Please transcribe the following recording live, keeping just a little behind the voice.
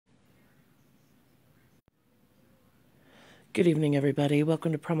Good evening, everybody.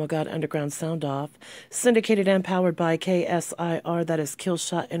 Welcome to PROMOGOD Underground Sound Off, syndicated and powered by KSIR, that is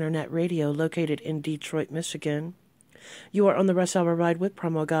Killshot Internet Radio, located in Detroit, Michigan. You are on the Rush Hour Ride with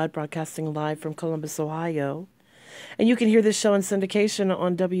PROMOGOD, broadcasting live from Columbus, Ohio. And you can hear this show in syndication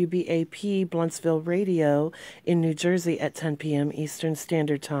on WBAP Bluntsville Radio in New Jersey at 10 p.m. Eastern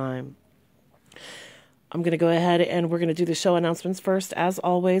Standard Time. I'm going to go ahead and we're going to do the show announcements first, as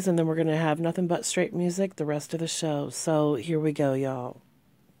always, and then we're going to have nothing but straight music the rest of the show. So here we go, y'all.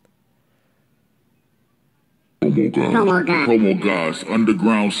 PROMOGOD's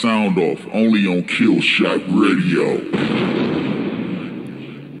Underground Sound Off, only on Killshot Radio.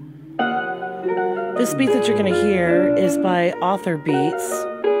 This beat that you're going to hear is by Author Beats.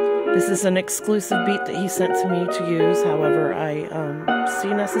 This is an exclusive beat that he sent to me to use. However, I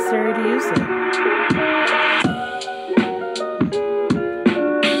see necessary to use it.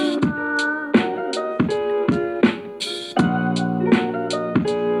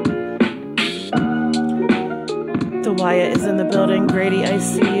 DeWhya is in the building. Grady, I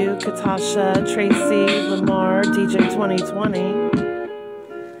see you. Katasha, Tracy, Lamar, DJ 2020.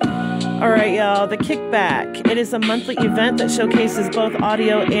 All right, y'all, the Kickback. It is a monthly event that showcases both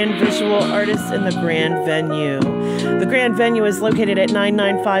audio and visual artists in the Grand Venue. The Grand Venue is located at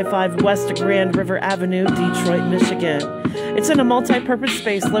 9955 West Grand River Avenue, Detroit, Michigan. It's in a multi-purpose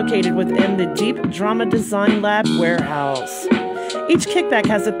space located within the Deep Drama Design Lab warehouse. Each kickback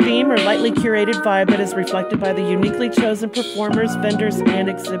has a theme or lightly curated vibe that is reflected by the uniquely chosen performers, vendors, and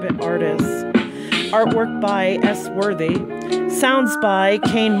exhibit artists. Artwork by S. Worthy. Sounds by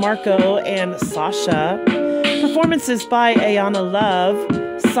Kane Marco and Sasha. Performances by Ayana Love,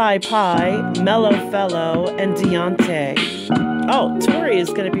 Cy Pie, Melo Fellow, and Deontay. Oh, Tori is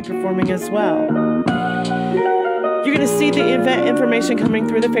going to be performing as well. You're going to see the event information coming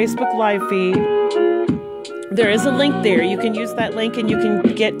through the Facebook live feed. There is a link there. You can use that link and you can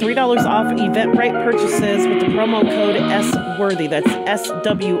get $3 off Eventbrite purchases with the promo code SWORTHY. That's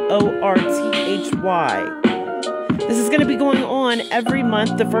SWORTHY. This is going to be going on every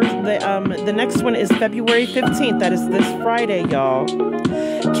month. The next one is February 15th. That is this Friday, y'all.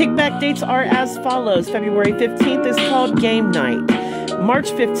 Kickback dates are as follows. February 15th is called Game Night.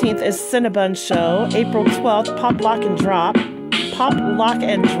 March 15th is Cinnabon Show. April 12th, Pop Lock and Drop. Pop Lock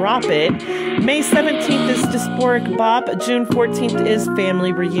and Drop It. May 17th is Dysphoric Bop. June 14th is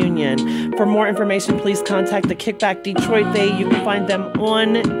Family Reunion. For more information, please contact the Kickback Detroit. You can find them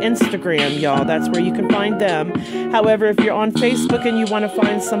on Instagram, y'all. That's where you can find them. However, if you're on Facebook and you want to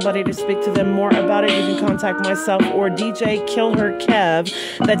find somebody to speak to them more about it, you can contact myself or DJ Killher Kev.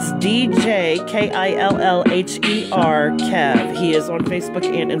 That's DJ KILLHER Kev. He is on Facebook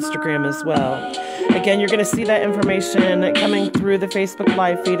and Instagram as well. Again, you're going to see that information coming through the Facebook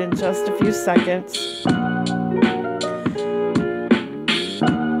live feed in just a few seconds.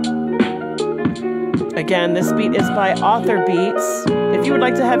 Again, this beat is by Author Beats. If you would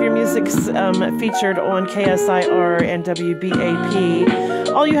like to have your music featured on KSIR and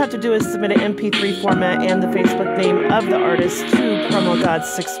WBAP, all you have to do is submit an MP3 format and the Facebook name of the artist to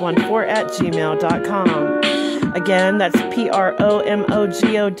promogod614@gmail.com. Again, that's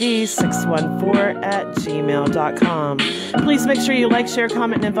PROMOGOD614@gmail.com. Please make sure you like, share,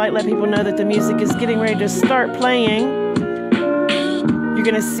 comment, and invite. Let people know that the music is getting ready to start playing. You're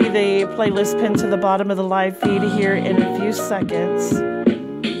going to see the playlist pinned to the bottom of the live feed here in a few seconds.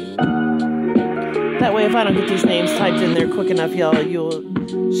 That way, if I don't get these names typed in there quick enough, y'all, you'll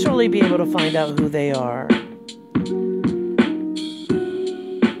surely be able to find out who they are.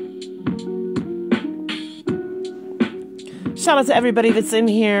 Shout out to everybody that's in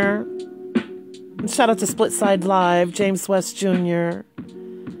here. Shout out to Splitside Live, James West Jr.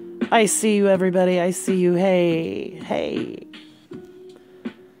 I see you, everybody. I see you. Hey, hey.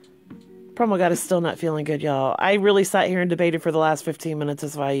 PROMOGOD is still not feeling good, y'all. I really sat here and debated for the last 15 minutes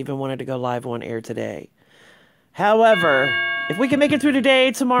as if I even wanted to go live on air today. However, if we can make it through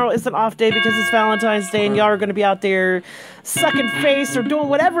today, tomorrow is an off day because it's Valentine's Day and y'all are going to be out there sucking face or doing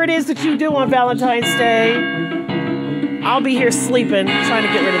whatever it is that you do on Valentine's Day. I'll be here sleeping, trying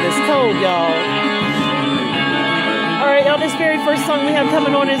to get rid of this cold, y'all. All right, y'all, this very first song we have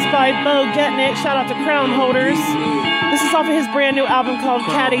coming on is by Bo Getting It. Shout out to Kruwn Holderz. This is off of his brand new album called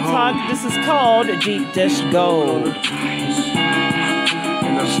Caddy Talk. This is called Deep Dish Gold.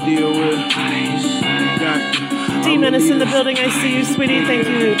 And I still will. D-Menace in the building. I see you, sweetie. Thank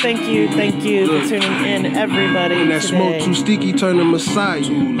you for tuning in, everybody. And that smoke too sticky, turn to Messiah.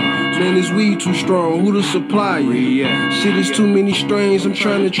 Man, this weed too strong, who the supplier? Shit is too many strains, I'm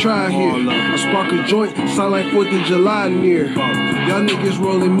trying to try here. I spark a joint, sound like 4th of July near. Y'all niggas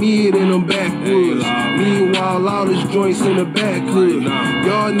rolling mid in them backwoods. Meanwhile, all this joints in the back hood.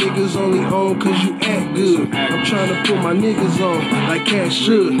 Y'all niggas only on cause you act good. I'm trying to put my niggas on like Cash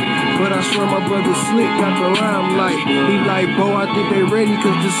should. But I swear my brother Slick got the limelight. He like, Bo, I think they ready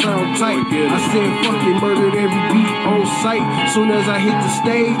cause this sound tight. I said fucking murdered every beat on sight. Soon as I hit the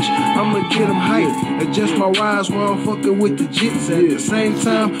stage, I'ma get them hype. Adjust my rise while I'm fucking with the jits. At the same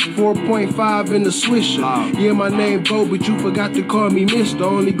time, 4.5 in the Swisher. Yeah, my name Bo, but you forgot to call me Mister.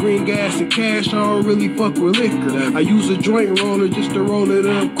 Only green gas and cash, I don't really fuck with liquor. I use a joint roller just to roll it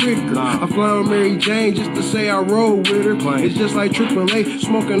up quicker. I fly on Mary Jane just to say I roll with her. It's just like AAA,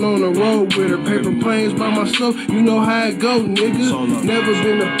 smoking on the road with her. Paper planes by myself, you know how it go, nigga. Never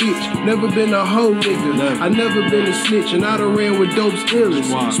been a bitch, never been a hoe, nigga. I never been a snitch, and I done ran with dope's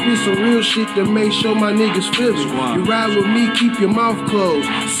illest. Spit some real shit to make sure my niggas feel it. You ride with me, keep your mouth closed,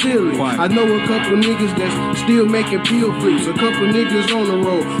 silly. I know a couple niggas that's still making peel flips. A couple niggas on the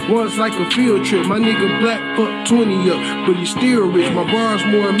road, once like a field trip. My nigga Black fucked 20 up, but he still rich. My bars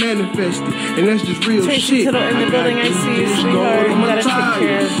more manifested, and that's just real shit. In the building, I see you, sweetheart. Gotta take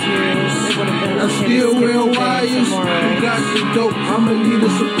care of you. I still wear wires. You got the dope, I'ma need a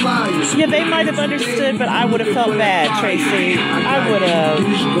supplier. Yeah, they might have understood, but I would have felt bad, Tracy. I would have.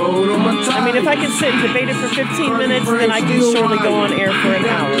 I mean, if I could sit and debate it for 15 minutes, then I can surely go on air for an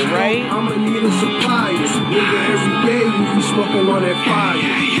hour, right? I'ma need a supplier. Nigga, every day you be smoking on that fire.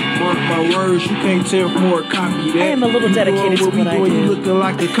 Mark my words, you can't tell for a copy that. I am a little dedicated to what I do. You looking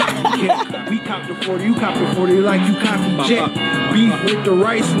like a copycat. We cop the 40, you cop the 40 like you copy Jack. Beef with the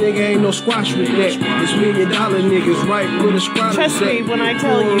rice, nigga, ain't no squash with that. It's $1 million niggas right with a squad. Trust me when I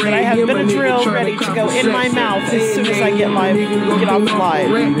tell you that I have Benadryl ready to go in my mouth as soon as I get off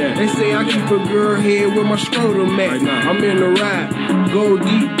live. They say I keep a girl head with my scrotum at. I'm in the ride, go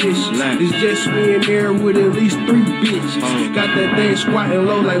deep dishes. It's just me in there with at least 3 bitches. Got that thing squatting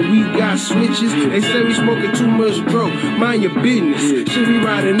low like we got switches. They say we smoking too much dope. Mind your business. Shit, we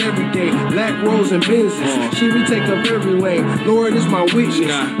riding every day. Black rolls and Benzes. Shit, we take up every lane. Lord is my witness.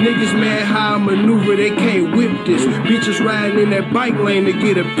 Niggas mad how I maneuver, they can't whip this. Bitches riding in that bike lane to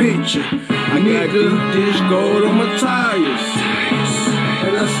get a picture. I got deep dish gold on my tires.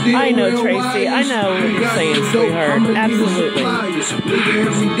 I know, Tracy. I know what you're saying, sweetheart. Absolutely.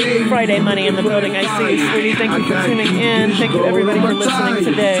 Friday money in the building. I see you, sweetie. Thank you for tuning in. Thank you, everybody, for listening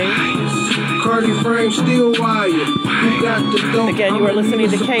today. Again, you are listening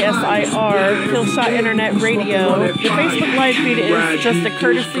to KSIR, Killshot Internet Radio. The Facebook Live feed is just a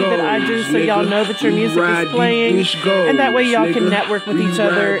courtesy that I do so y'all know that your music is playing. And that way y'all can network with each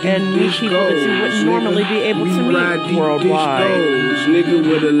other and meet people that you wouldn't normally be able to meet worldwide.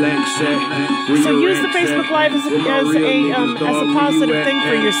 So use the Facebook Live as a positive thing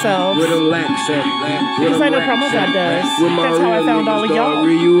for yourselves. Because I know PROMOGOD does. That's how I found all of y'all.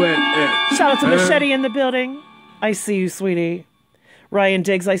 Shout out to Machette in the building. I see you, sweetie. Ryan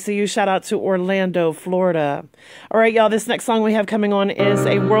Diggs, I see you. Shout out to Orlando, Florida. All right, y'all, this next song we have coming on is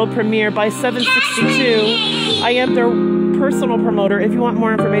a world premiere by 762. I am their personal promoter. If you want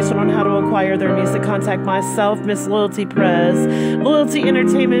more information on how to acquire their music, contact myself, Miss Loyalty Prez, Loyalty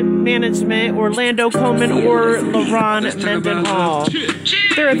Entertainment Management, Orlando, Coleman, or LaRon Mendenhall.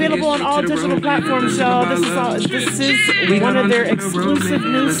 They're available on all digital platforms, y'all. This is one of their exclusive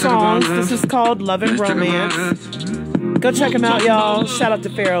new songs. This is called Love and Romance. Go check them out, y'all. Shout out to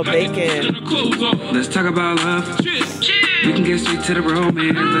Pharaoh Bacon. Let's talk about love. We can get straight to the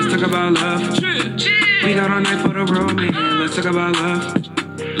romance. Let's talk about love. We got all night for the romance. Let's talk about love.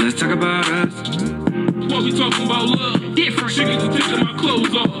 Let's talk about us. What we talking about love? Different. She gets to taking my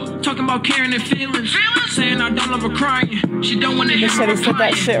clothes off. Talking about caring and feelings. Saying I don't love her crying. She don't want to hear her said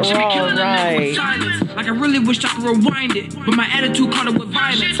that shit raw, right? Like I really wish I could rewind it, but my attitude caught her with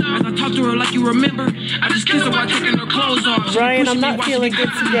violence. As I talk to her like you remember, I just kiss her while taking her clothes off. Ryan, I'm not feeling good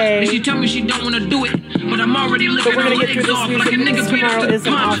today. She tell me she don't want to do it, but I'm already looking her legs off. Like a nigga tomorrow is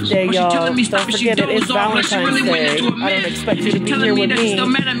an off day, y'all. Don't forget it. It's Valentine's Day. I don't expect you to be here with me.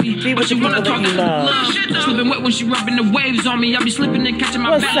 Be with the people that you love. Slipping wet when she rubbing the waves on me. I be slipping and catching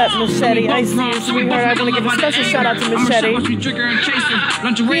my back. What's up, Machette? I see you, sweetheart. I want to give a special shout out to Machette.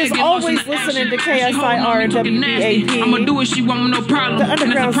 He is always listening to KSIR and WBAP. I'ma do it, she won't no problem. The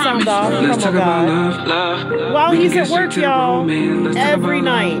Underground Sound Off. Let's talk PROMOGOD. While he's at work, y'all, every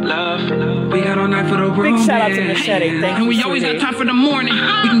night. Big shout out to Machette. Thank you. And we always got time for the morning.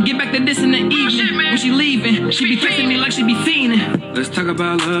 We can get back to this in the evening. When she leaving, she be texting me like she be fiending. Let's talk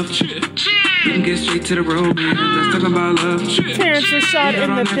about love. We can get straight to the road, man. Let's talk about love. Terrence Rashad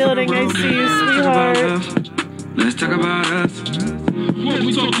in the building. I see you, sweetheart. Let's talk about us. When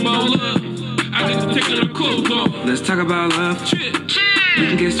we talk about love, I just taking her clothes off. Let's talk about love. We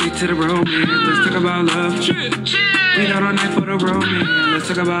can get straight to the road, man. Let's talk about love. We got all night for the road, man. Let's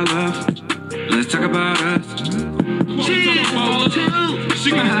talk about love. Let's talk about us. She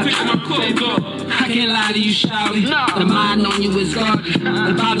can take my clothes off. I can't lie to you, shawty. The mind on you is garbage.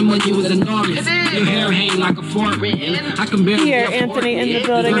 The bottom on you is enormous. Your hair hang like a fork. I can barely Here, Anthony in the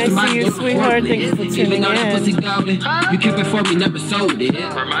building. I see you, sweetheart. Thank you for tuning in. You kept it for me, never sold it.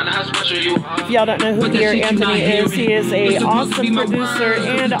 If y'all don't know who Here Anthony is, he is an awesome producer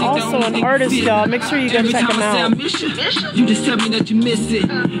and also an artist, y'all. Make sure you go check him out. You just tell me that you miss it.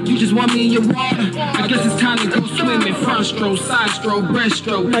 You just want me in your water. I guess it's time to go swimming. Front stroke, side stroke,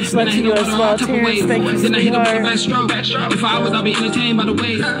 breaststroke. Much love to you as well, Terrence. Thank you, sweetheart. If I was, I'll be entertained by the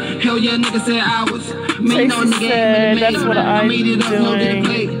waves. Hell yeah, nigga said I was. Tracy said that's what I'm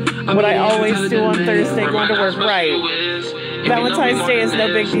doing. What I always do on Thursday, going to work. Right. Valentine's Day is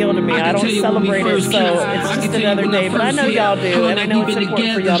no big deal to me. I don't celebrate it, so it's just another day. But I know y'all do, and I know it's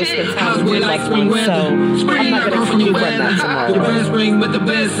important for y'all to spend time with your loved ones, so I'm not going to regret that tomorrow.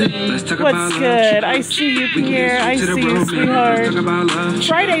 What's good? I see you, Pierre. I see you, sweetheart.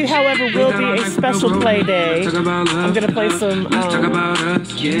 Friday, however, will be a special play day. I'm going to play some after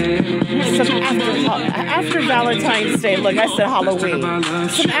Valentine's Day. Look, I said Halloween.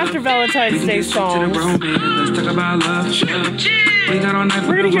 Some after Valentine's Day songs. We're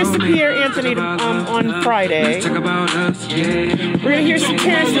gonna hear some Pierre Anthony on Friday. We're gonna hear some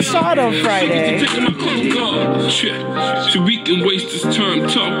Terrence Rashad on Friday. So we can waste this time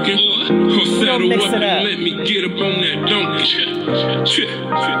talking. Don't mix it up. Let me get up on that donkey.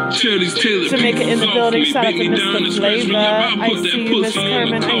 Jamaica in the building. Shout out to Mr. Flavor. I see you, Miss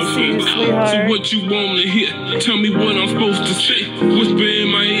Carmen. I see you, sweetheart. So what you want to hear? Tell me what I'm supposed to say. Whisper in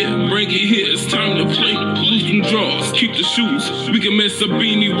my ear. Bring it here. It's time to play. Lose some draws. Keep the shoes. We can mess up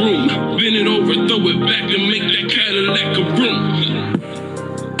any room. Bend it over. Throw it back and make that Cadillac a room.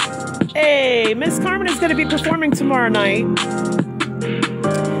 Hey, Miss Carmen is going to be performing tomorrow night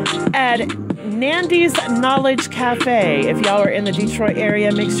at Nandy's Knowledge Cafe. If y'all are in the Detroit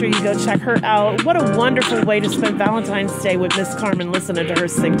area, make sure you go check her out. What a wonderful way to spend Valentine's Day with Miss Carmen, listening to her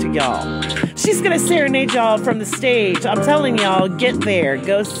sing to y'all. She's gonna serenade y'all from the stage. I'm telling y'all, get there.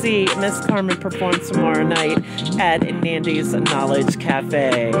 Go see Miss Carmen perform tomorrow night at Nandy's Knowledge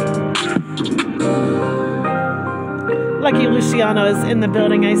Cafe. Lucky Luciano is in the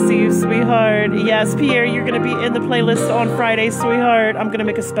building. I see you, sweetheart. Yes, Pierre, you're going to be in the playlist on Friday, sweetheart. I'm going to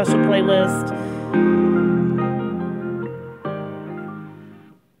make a special playlist.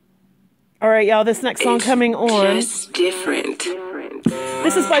 All right, y'all, this next song coming on. Just different.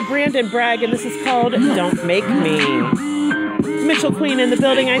 This is by Bragg, and this is called Don't Make Me. Mitchell Queen in the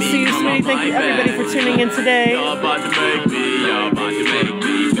building. I see you, sweetie. Thank you, everybody, for tuning in today. Y'all about to make me, y'all about to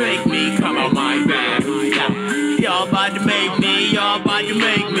make me come on my back. Y'all about to make me, y'all about to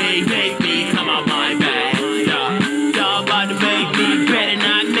make me come on my back. Y'all about to make me, better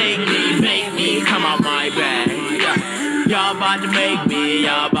not make me come on my back. Y'all about to make me,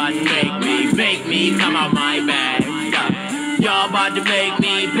 y'all about to make me come on my back. Y'all about to make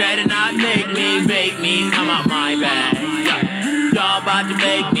me, better not make me come on my back. Y'all about to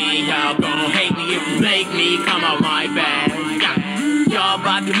make me, y'all gon' hate me if you make me come on my back. Y'all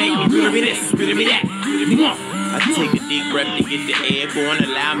about to make me, riddle me this, riddle me that, riddle me more. I take a deep breath to get the airborne.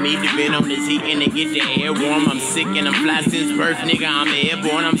 Allow me to vent on this heat and to get the air warm. I'm sick and I'm fly since birth, nigga, I'm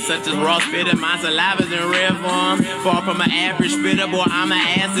airborne. I'm such a raw spitter, my saliva's in rare form. Far from an average spitter, boy, I'm an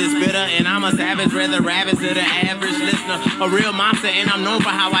acid spitter. And I'm a savage, rather ravage to the average listener. A real monster, and I'm known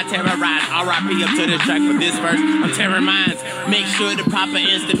for how I terrorize. R.I.P. up to the track for this verse. I'm tearing minds. Make sure the proper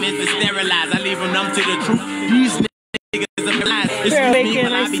instruments are sterilized. I leave them numb to the truth. These niggas are lies. It's me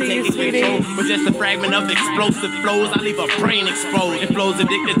when I be taking control. But just a fragment of explosive flows. I leave a brain explode. It flows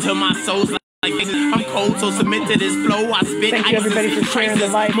addicted to my soul. Like I'm cold, so submit to this flow. I spit. Thank you, everybody, for sharing the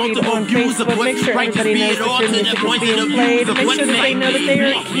live feed on Facebook. Make sure everybody knows that your music is being played. Make sure that they know that they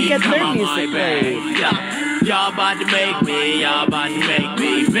get their music played. Y'all about to make me, y'all about to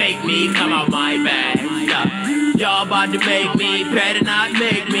make me come out my bag. Y'all about to make me, better not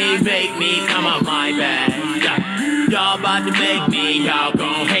make me come out my bag. Y'all about to make me, y'all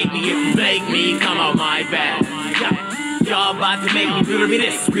gon' hate me if you make me come out my bag. Y'all about to make me, riddle me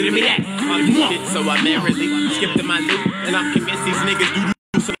this, riddle me that. shit, so I merrily skipped to my loop, and I'm convinced these niggas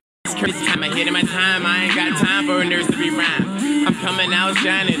do some crazy time ahead of my time. I ain't got time for a nursery rhyme. I'm coming out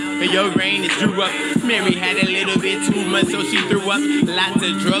shining, but your rain is drew up. Mary had a little bit too much, so she threw up. Lots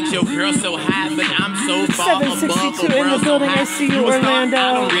of drugs, your girl so high, but I'm so far above. 762 in the building. I see you, Orlando.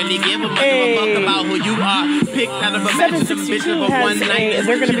 I don't really give a fuck about who you are. Picked out of a batch of some bitch of a one night.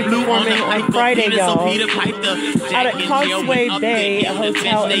 They're going to be performing on Friday, y'all, out at Causeway Bay, a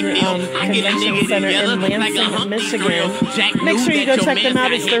hotel in the convention center in Lansing, Michigan. Make sure you go check them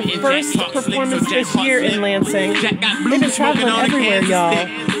out. It's their first performance this year in Lansing. They've been traveling everywhere, y'all.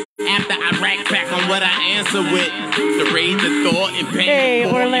 After I rack back on what I answer with, the rage of thought and pain.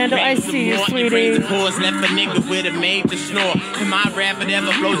 Hey, Orlando, I see you, sweetie. Of course, left a nigga with a major snore. And my rap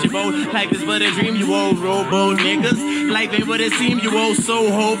never flows your boat. Life is but a dream, you old robo niggas. Life ain't what it seem, you old soul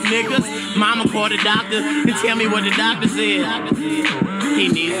hope niggas. Mama called the doctor and tell me what the doctor said. He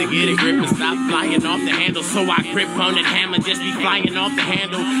needs to get a grip and stop flying off the handle. So I grip on that hammer, just be flying off the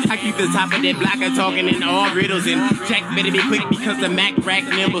handle. I keep the top of that block, I'm talking in all riddles. And Jack better be quick because the Mac rack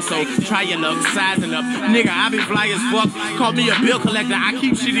nimble. So try your luck, sizing up. Nigga, I be fly as fuck. Call me a bill collector. I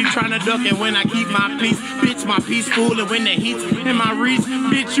keep shitty trying to duck. And when I keep my peace, bitch, my peace cool. And when the heat's in my reach,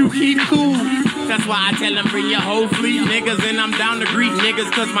 bitch, you keep cool. That's why I tell them bring your whole fleet, niggas. And I'm down to greet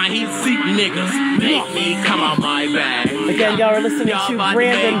niggas, cause my heat seek niggas. Make me come on my bag. Again, y'all are listening to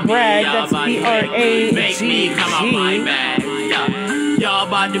Brandon Bragg. That's B-R-A-G-G. Make me come on my bag. Y'all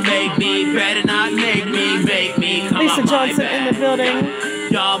about to make me, better not make me come Lisa on Johnson my bag. in the building.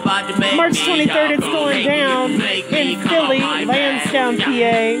 Y'all about to make March me, 23rd, it's going down in Philly, Lansdowne,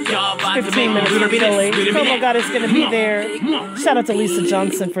 PA. 15 minutes from Philly. PROMOGOD is going to be there. Shout out to Lisa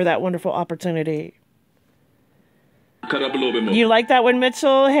Johnson for that wonderful opportunity. Cut up a little bit more. You like that one,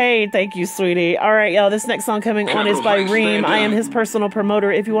 Mitchell? Hey, thank you, sweetie. All right, y'all, this next song coming on is by Reem. I am his personal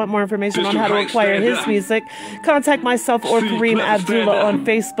promoter. If you want more information on how to acquire his music, contact myself or Karim Abdullah on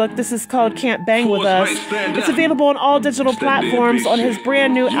Facebook. This is called Can't Bang With Us. It's available on all digital platforms on his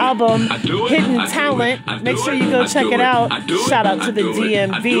brand new album, Hidden Talent. Make sure you go check it out. Shout out to the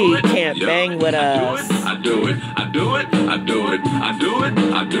DMV. Can't Bang With Us. I do it, I do it, I do it, I do it,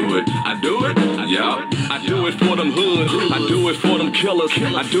 I do it, I do it, yeah. I do it for them hoods, I do it for them killers,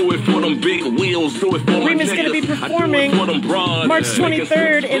 I do it for them big wheels, do it for them Reem is going to be performing March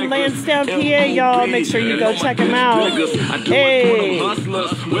 23rd in Lansdowne, PA, y'all. Make sure you go check him out. Hey.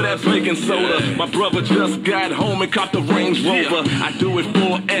 Hustlers with that baking soda. My brother just got home and caught the Range Rover. I do it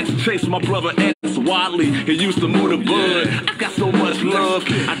for X, chase my brother X Wadley. He used to move the bud. I got so much love.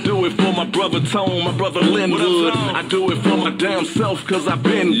 I do it for my brother Tone, my brother Linwood. I do it for my damn self cause I've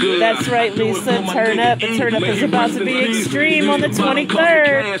been good. That's right, Lisa. Turn up. The turn up is about to be extreme on the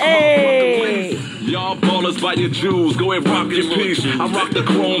 23rd. Hey. Y'all ballers by your jewels, go ahead rock your piece. I rock the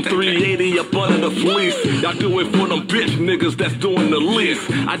chrome 380 up under the fleece. Y'all do it for them bitch niggas that's doing the least.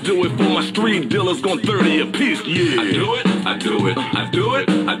 I do it for my street dealers going 30 a piece. Yeah. I do it, I do it, I do it,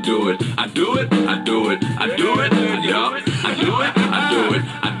 I do it, I do it, I do it, I do it, yeah. I do it, I do it,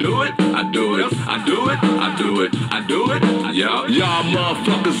 I do it, I do it, I do it, I do it, I do it, yeah. Y'all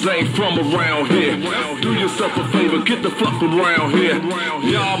motherfuckers ain't from around here. Do yourself a favor, get the fuck around here.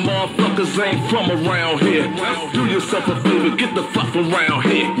 Y'all motherfuckers ain't from around here. Do yourself a favor, get the fuck around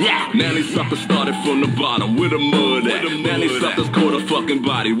here. Yeah. Now these suckers started from the bottom with a mud at. Now these suckers caught a fucking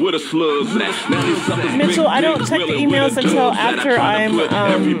body with a slugs at. Now these suckers Mitchell, I don't check the emails until after I'm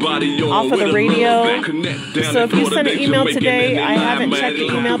off of the radio. So if you send an email today, I haven't checked the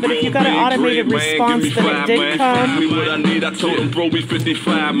email, but if you got an automated response, then it did come.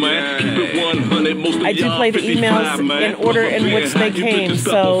 I do play the emails in order in which they came,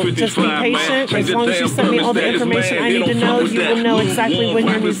 so just be patient. As long as you send me all the information I need to know, you will know exactly when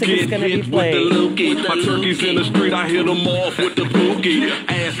your music is going to be played. My turkeys in the street, I hit them off with the bookie.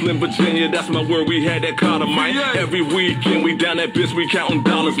 Ashland, Virginia, that's my word, we had that Carter, man. Every weekend, we down that bitch, we counting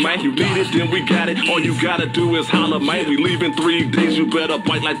dollars, man. You need it, then we got it. All you gotta do is holler, man. We leave in 3 days, you better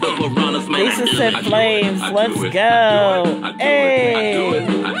bite like the piranhas, man. Lisa said flames, let's go. Hey. I do it,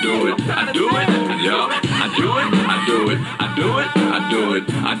 I do it, I do it, yeah. I do it, I do it, I do it, I do it,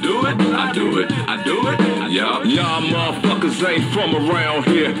 I do it, I do it, I do it, yeah. Y'all motherfuckers ain't from around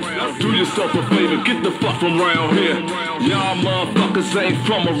here. Do yourself a favor, get the fuck from around here. Y'all motherfuckers ain't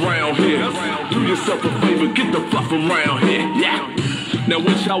from around here. Do yourself a favor, get the fuck from around here, yeah. Now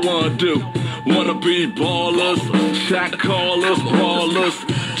what y'all wanna do? Wanna be ballers, shot callers, brawlers.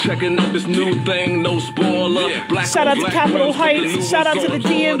 Checking out this new thing, no spoiler. Black shout out to Capitol Heights. Shout out to the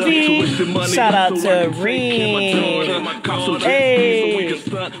DMV. Shout out to Reem. Hey.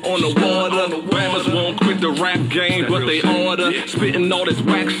 On the water, rappers won't quit the rap game, but they order. Spitting all this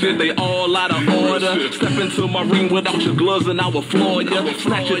whack shit, they all out of order. Step into my ring without your gloves and I will floor ya.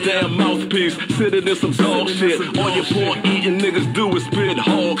 Snatch your damn mouthpiece, sitting in some dog shit. All your poor eating niggas do is spit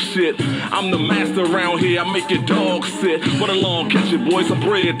hog shit. I'm the master around here, I make your dog sit. What a long catch it, boy, some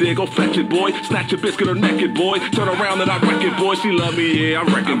bread there, go fetch it, boy. Snatch your biscuit or naked, boy. Turn around and I wreck it, boy. She love me, yeah, I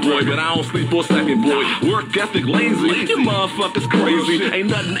reckon, boy, but I don't sleep for a second, boy. Work ethic lazy, you motherfuckers crazy. Ain't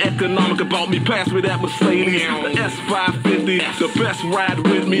nothing economic about me, pass me that Mercedes. The S550, the best ride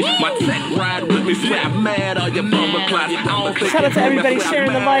with me. My tech ride with me, slap mad all your bumper class. Shout out to everybody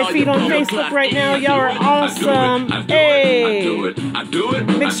sharing the live feed on Facebook right now. Y'all are awesome. Hey, I do it.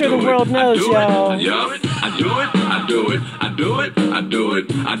 Make sure the world knows, y'all. I do it. I do it. I do it. I do it.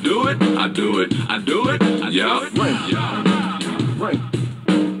 I do it. I do it. I do it. I do it. Yeah. Right.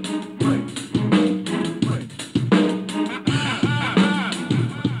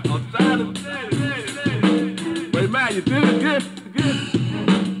 Wait, man, you did it good.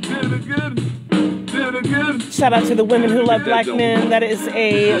 Shout out to the Women Who Love Black Men. That is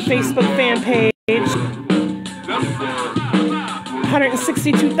a Facebook fan page.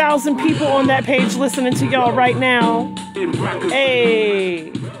 162,000 people on that page listening to y'all right now.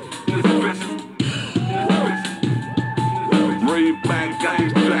 Hey.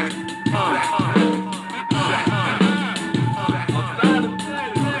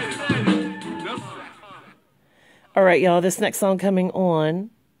 All right, y'all, this next song coming on,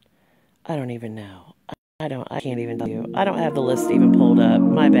 I don't even know. I can't even tell you. I don't have the list even pulled up.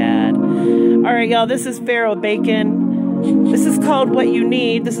 My bad. All right, y'all, this is Pharaoh Bacon. This is called What You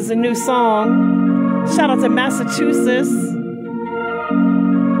Need. This is a new song. Shout out to Massachusetts.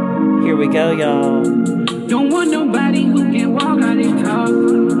 Here we go, y'all. Don't want nobody who can walk out and talk.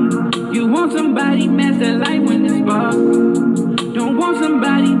 You want somebody match that light when it's spark. Don't want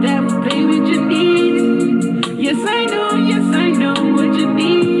somebody that will play with your needs. Yes, I know what you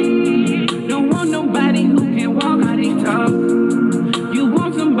need. Don't want nobody who can walk out and talk. You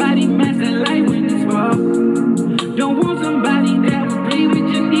want somebody match that light when it's spark. Don't want somebody that will play with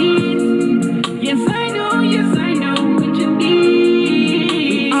your needs. Yes, I know what you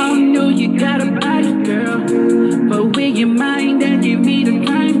need. I know you got a body, girl, but where your mind and give me the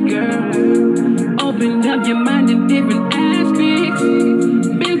time, girl. Open up your mind in different aspects.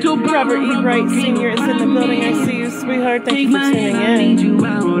 Robert E. Wright Sr. is in the building. I see you, sweetheart. Thank you for tuning in. You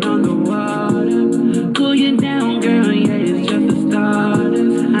out on the water. Cool you down, girl. Yeah, it's just a start.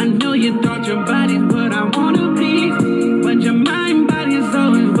 I know you thought your body's what I wanna please, but your mind, body, and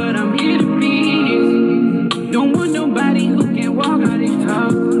soul is what I'm here to please. Don't want nobody who can walk out and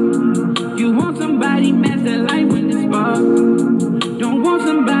talk. You want somebody match that light when it's spark. Don't want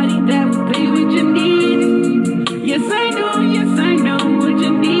somebody that will play with your needs. Yes, I know what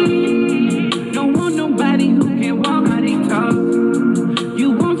you need. Don't want nobody who can walk out and talk.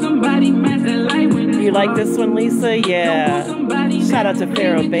 You want somebody match that light when it's spark. You like this one, Lisa? Yeah. Shout out to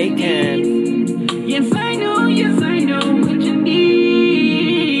Pharaoh Bacon. Yes, I know what you need.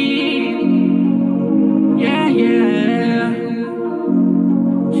 Yeah.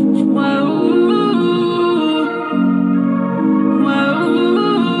 Whoa.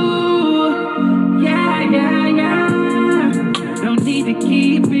 Yeah. Don't need to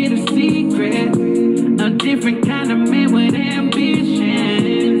keep it a secret. A different kind of man with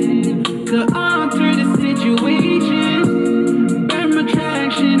ambition. Could alter the situation. Burn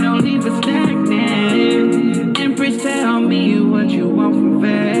attraction, don't leave it stagnant. Empress, tell me what you want from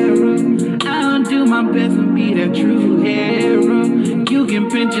Pharaoh. I'll do my best and be the true hero. You can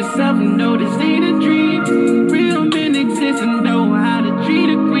pinch yourself and know this ain't a dream. Real men exist and know how to treat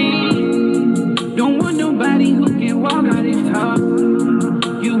a queen. Don't want nobody who can walk out and talk.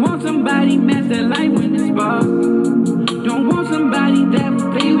 You want somebody match that light when it's spark. Don't want somebody that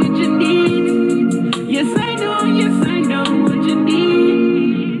will play with your needs. Yes, I know what you need.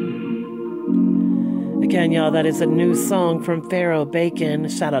 Again, y'all, that is a new song from Pharaoh Bacon.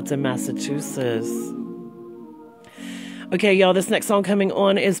 Shout out to Massachusetts. Okay, y'all, this next song coming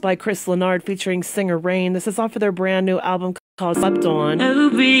on is by Chris Lanard featuring singer Rain. This is off of their brand new album called Slept On.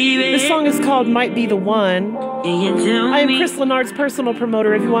 This song is called Might Be the One. I am Chris Lanard's personal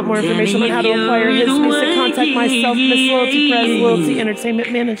promoter. If you want more information on how to acquire his music, contact myself, Miss Loyalty Press, Loyalty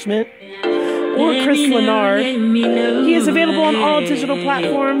Entertainment Management, or Chris Lanard. He is available on all digital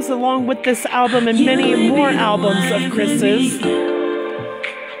platforms, along with this album and many more albums of Chris's.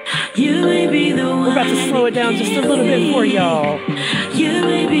 You may be the one. We're about to slow it down just a little bit for y'all. You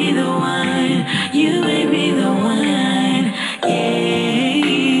may be the one. You may be the one. Yeah.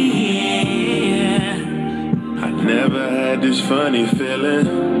 I never had this funny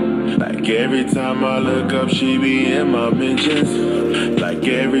feeling. Like every time I look up, she be in my mentions. Like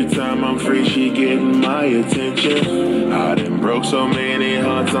every time I'm free, she getting my attention. I done broke so many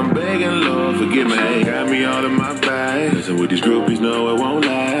hearts, I'm begging Lord, forgive me. Got me all in my bag. Listen with these groupies, know it won't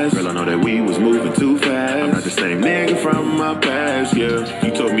last. Girl, I know that we was moving too fast. I'm not the same nigga from my past, yeah.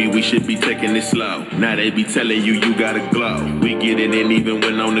 You told me we should be taking it slow. Now they be telling you you gotta glow. We get it in even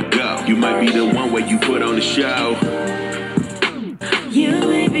when on the go. You might be the one where you put on the show. You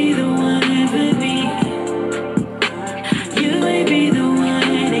may be the one for me. You may be the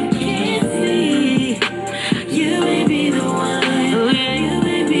one that can't see. You may be the one. Oh yeah, you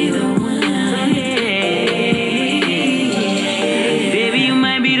may be the one. Yeah. Baby, you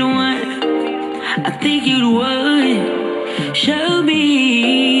might be the one. I think you the one. Show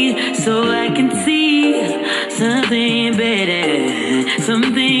me so I can see something better,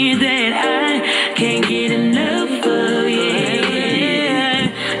 something that I can't get enough of. Yeah.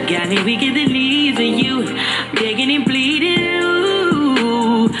 Got me weak at the knees and you begging and bleeding,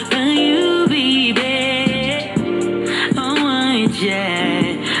 ooh, for you, baby. Oh, want ya?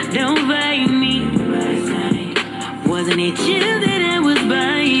 Don't fight me. Wasn't it you that I was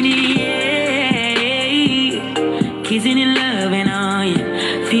biting? Yeah. Kissing and loving on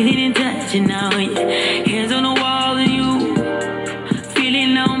you, feeling and touching on you. Hands on the wall and you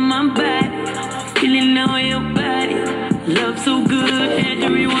feeling on my body, feeling on your body. Love so good, had to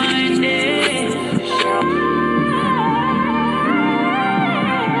rewind it.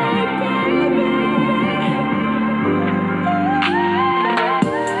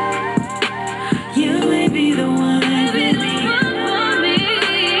 You may be the one for me.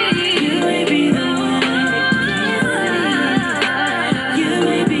 You may be the one. You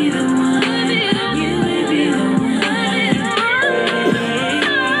may be the one. You may be the one.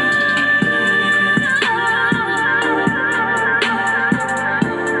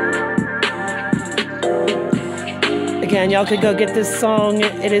 Again, y'all could go get this song.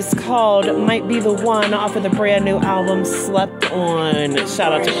 It is called Might Be the One off of the brand new album Slept On.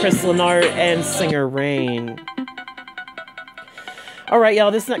 Shout out to Chris Lanard and singer Rain. All right,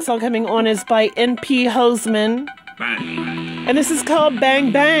 y'all, this next song coming on is by NP Hozman. And this is called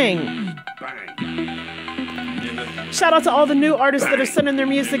Bang Bang. Shout out to all the new artists that are sending their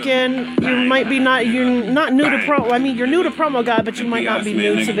music in. You might be you're not new to promo. I mean, you're new to PROMOGOD, but you might not be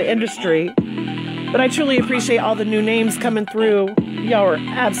new to the industry. But I truly appreciate all the new names coming through. Y'all are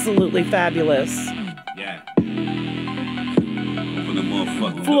absolutely fabulous. Yeah.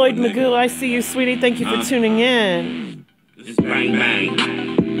 Floyd Magoo, I see you, sweetie. Thank you for tuning in. It's bang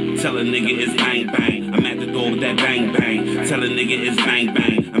bang. Tell a nigga it's bang bang. I'm at the door with that bang bang. Tell a nigga it's bang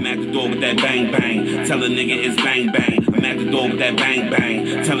bang. I'm at the door with that bang bang. Tell a nigga it's bang bang. I'm at the door with that bang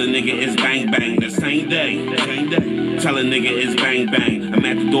bang. Tell a nigga it's bang bang. The same day. Same day. Tell a nigga it's bang bang. I'm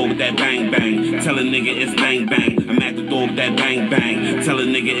at the door with that bang bang. Tell a nigga it's bang bang. I'm at the door with that bang bang. Tell a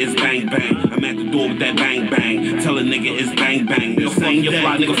nigga it's bang bang. I'm at the door with that bang bang. Tell a nigga it's bang bang. The same day.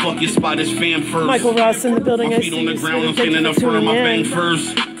 Nigga, fuck your spot, it's fam first. Michael Ross in the building. My feet on the ground, I'm standing up firm, my bang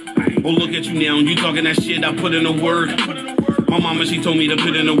first. Oh, look at you now, you talking that shit, I put in the work. My mama, she told me to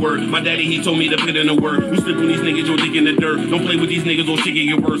put in the work. My daddy, he told me to put in the work. You slip on these niggas, you'll dig in the dirt. Don't play with these niggas, or shit get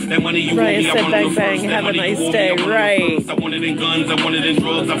get worse. That money you right, want me, I want it the bang, first. have That a money nice you day, want me, right. I want it in guns, I want it in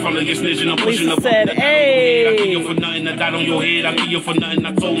drugs. I finally get snitching, I'm pushing Lisa the said, hey. I kill you for nothing, I died on your head. I kill you for nothing.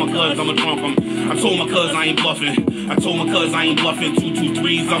 I told my cuz I'ma trump him. I told my cuz I ain't bluffing. I told my cuz I ain't bluffing. 2 2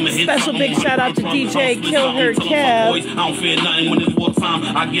 3s, I'ma hit. Special big shout out to DJ Kill Her Kev. I don't fear nothing when it's wartime.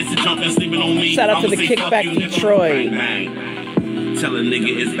 I get to jumping, sleeping on me. Shout out to the Kickback Detroit. Tell a nigga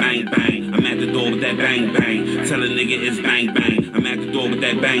it's bang bang. I'm at the door with that bang bang. Tell a nigga it's bang bang. I'm at the door with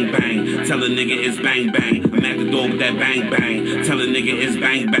that bang bang. Tell a nigga it's bang bang. I'm at the door with that bang bang. Tell a nigga it's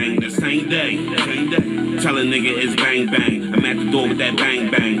bang bang. The same day. Same day. Tell a nigga it's bang bang. I'm at the door with that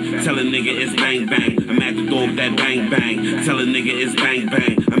bang bang. Tell a nigga it's bang bang. I'm at the door with that bang bang. Tell a nigga it's bang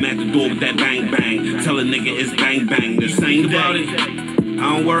bang. I'm at the door with that bang bang. Tell a nigga it's bang bang. The same day.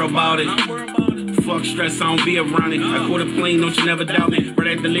 I don't worry about it. Fuck stress, I don't be around it. I caught a plane, don't you never doubt me.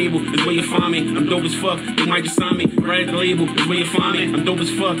 Right at the label is where you find me. I'm dope as fuck, they might just sign me. Right at the label is where you find me. I'm dope as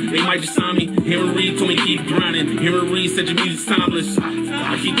fuck, they might just sign me. Henry Reid told me keep grinding. Henry Reid said your music's timeless.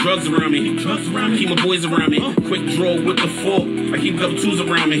 I keep drugs around me. Keep my boys around me. Quick draw with the fork. I keep double twos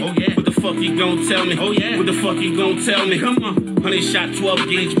around me. What the fuck you gon' tell me? What the fuck you gon' tell me? Come on. 100 shot 12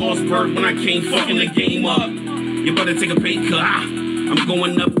 gauge Mossberg when I came fucking the game up. You better take a pay cut. I'm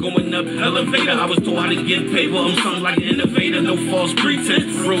going up, elevator. I was told how to get paper. I'm something like an innovator, no false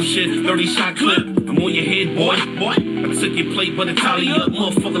pretense. Real shit, 30-shot clip. I'm on your head, boy. I took your plate, but it's tally up,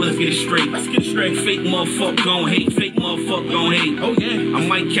 motherfucker. Let's get it straight. Fake motherfucker gon' hate. Fake motherfucker gon' hate. Oh yeah. I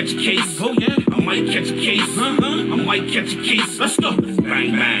might catch a case. Oh yeah. I might catch a case. I might catch a case. Let's go.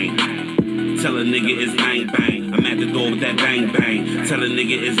 Bang bang. Tell a nigga it's bang bang. I'm at the door with that bang bang. Tell a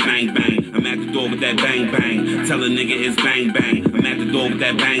nigga it's bang bang. I'm at the door with that bang bang. Tell a nigga it's bang bang. I'm at the door with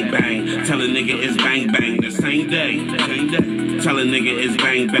that bang bang. Tell a nigga it's bang bang. The same day. Tell a nigga it's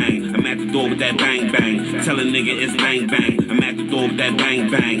bang bang. I'm at the door with that bang bang. Tell a nigga it's bang bang. I'm at the door with that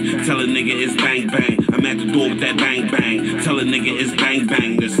bang bang. Tell a nigga it's bang bang. I'm at the door with that bang bang. Tell a nigga it's bang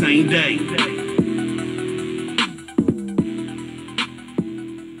bang. The same day.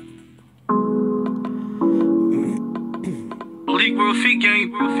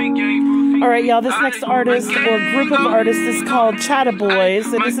 All right, y'all, this next artist or group of artists is called CHATTA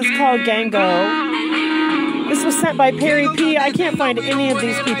BOYZ, and this is called GANGO. This was sent by Parry P. I can't find any of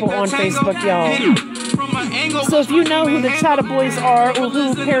these people on Facebook, y'all. So if you know who the CHATTA BOYZ are or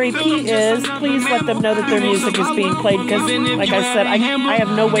who Parry P is, please let them know that their music is being played, because, like I said, I have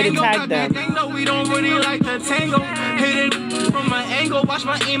no way to tag them. From my angle, watch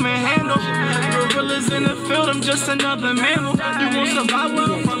my aim and handle. Gorillas in the field, I'm just another mammal. You won't survive where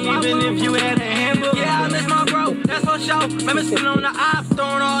I'm from, even if you had a handle. Yeah, I miss my bro, that's for sure. Remember sitting on the op,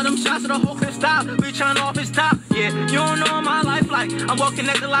 throwing all them shots to the whole clip stop. We trying off his top, yeah. You don't know my life like I'm walking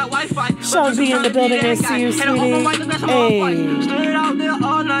at the light Wi-Fi. Sean B in the building, I see you, sweetie. Hey. Stood out there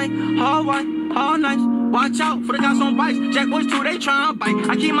all night, all white, all night. Watch out for the guys on bikes. Jack boys too, they tryna bite.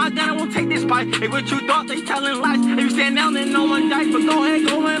 I keep my gun, I won't take this bite. Hey, what you thought, they telling lies. If you stand down, then no one dies. But go ahead,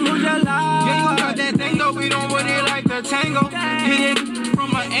 lose your life. Yeah, you got that thing though, we don't really like the tango. Hit it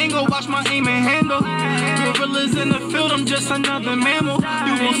from an angle, watch my aim and handle. Gorillas in the field, I'm just another mammal.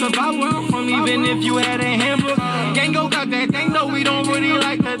 You won't survive where I'm from, even if you had a handbook. Gango got that thing though, we don't really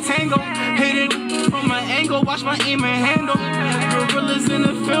like the tango. Hit it from an angle, watch my aim and handle. Gorillas in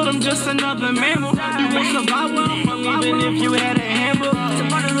the field, I'm just another mammal. You won't survive where I'm from, even if you had a handbook. To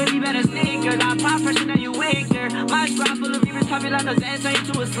run a hoodie, better sneakers. I pop pressure, now you weaker. My squad full of demons, popping like a dance,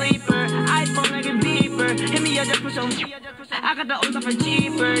 ain't to a sleeper. iPhone like a beeper. Hit me, I just push on. I got the old stuff for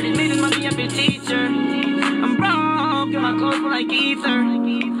cheaper. They made this money, I'm a teacher. I'm broke, and my clothes feel like ether.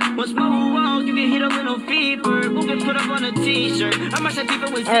 What's more walk, you get hit up with no fever. Who can put up on a t-shirt? I'm a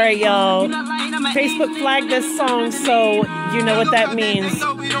deeper with. All right, y'all. Facebook flagged this song, so you know what that means.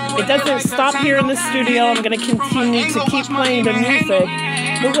 It doesn't stop here in the studio. I'm going to continue to keep playing the music.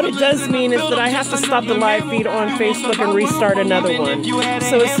 But what it does mean is that I have to stop the live feed on Facebook and restart another one.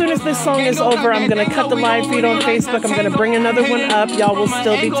 So as soon as this song is over, I'm going to cut the live feed on Facebook. I'm going to bring another one up. Y'all will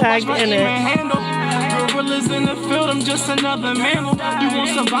still be tagged in it. Gorillas in the field, I'm just another mammal. You won't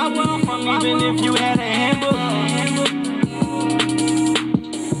survive where I'm from, even if you had a handbook.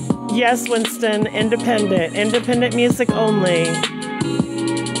 Yes, Winston, independent music only.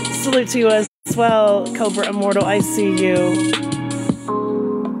 Salute to you as well, Cobra Immortal, I see you.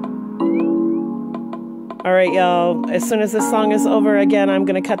 All right, y'all, as soon as this song is over, again, I'm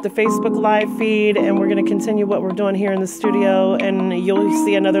going to cut the Facebook live feed, and we're going to continue what we're doing here in the studio, and you'll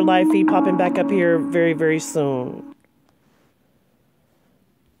see another live feed popping back up here very, very soon.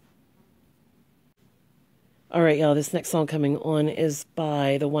 All right, y'all, this next song coming on is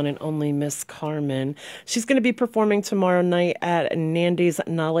by the one and only Miss Carmen. She's going to be performing tomorrow night at Nandy's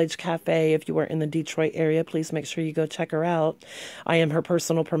Knowledge Cafe. If you are in the Detroit area, please make sure you go check her out. I am her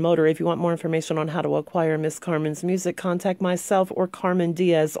personal promoter. If you want more information on how to acquire Miss Carmen's music, contact myself or Carmen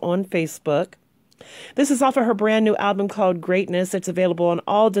Diaz on Facebook. This is off of her brand new album called Greatness. It's available on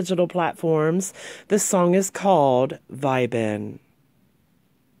all digital platforms. This song is called VIBIN.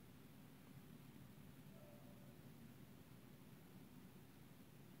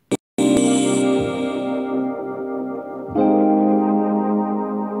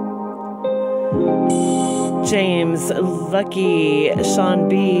 James, Lucky, Sean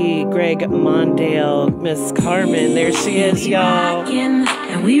B, Greg Mondale, Miss Carmen. There she is, y'all.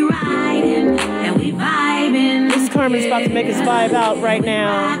 And we riding, and we vibing. Miss Carmen's about to make us vibe out right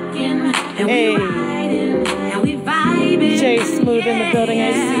now. Hey. Jay Smooth in the building.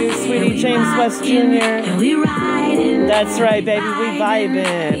 I see you, sweetie. James West Jr. That's right, baby. We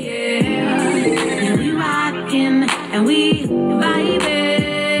vibing. And we rocking, and we vibing.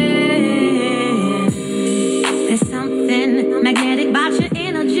 There's something magnetic about your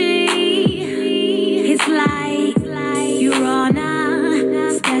energy. It's like you're on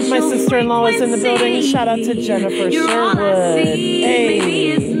a special. My sister-in-law is in the building. Shout out to Jennifer Sherwood. Hey.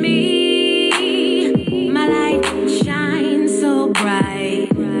 Maybe it's me. My light shines so bright.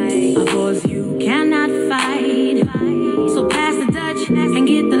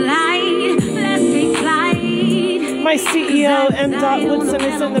 My CEO, M. Woodson,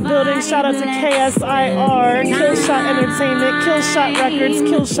 is in the building. Shout out to KSIR, Killshot Entertainment, Killshot Records,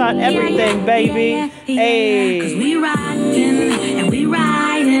 Killshot everything, baby. Hey.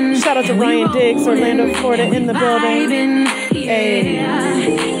 Shout out to Ryan Diggs, Orlando, Florida, in the building. Hey.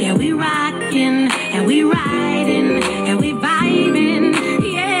 Yeah, we rockin' and we riding and we vibing.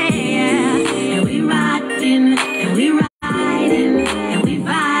 Yeah, and we rockin' and we riding and we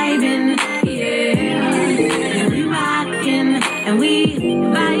vibing. Yeah, and we rockin' and we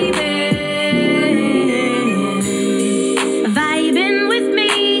vibing. Vibing with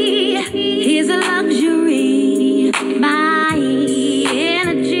me is a luxury. My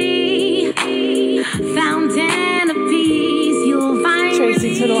energy, fountain of peace. You'll find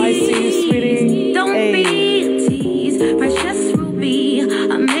Tracy Tittle, I see you, sweetie. Don't be a tease, precious ruby,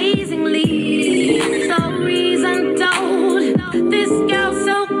 amazingly. Stories untold, this girl's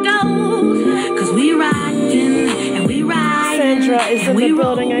so gold. Cause we rockin' and we ride. Sandra is in the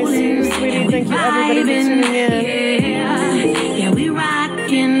building, I see you, sweetie. Thank you, everybody, for tuning in. Yeah, we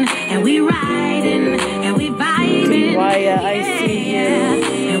rockin' and we riding and we vibing. DeWhya, I see you.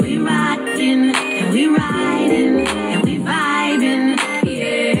 And we rockin' and we riding and we vibing.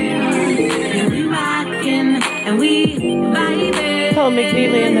 And we vibing. Paul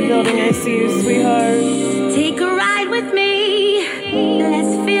McNeely in the building, I see you, sweetheart. Take a ride with me.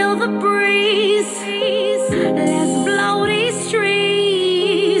 Let's feel the breeze. Let's blow these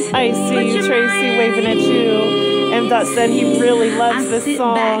trees. I see you, Tracy, waving at you. M. Dot said he really loves this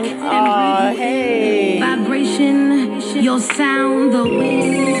song. Aw, hey. Vibration, you'll sound the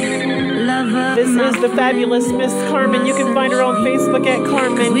wind. This is the fabulous Miss Carmen. You can find her on Facebook at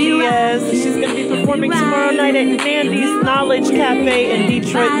Carmen Diaz. She's going to be performing tomorrow night at Nandy's Knowledge Cafe in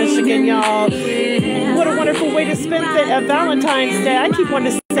Detroit, Michigan, y'all. What a wonderful way to spend Valentine's Day. I keep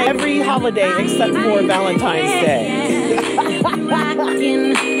wanting to say every holiday except for Valentine's Day.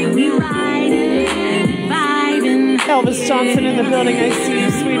 Elvis Johnson in the building. I see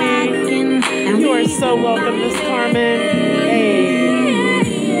you, sweetie. You are so welcome, Miss Carmen. Hey.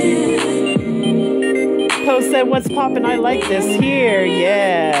 Post said, what's poppin'? I like this here.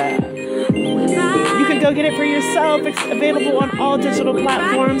 Yeah. You can go get it for yourself. It's available on all digital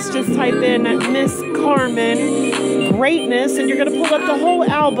platforms. Just type in Miss Carmen Greatness and you're going to pull up the whole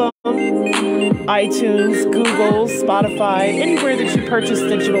album. iTunes, Google, Spotify, anywhere that you purchase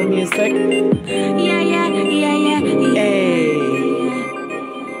digital music. Hey.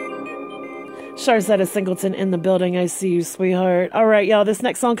 Sharzetta Singleton in the building. I see you, sweetheart. All right, y'all. This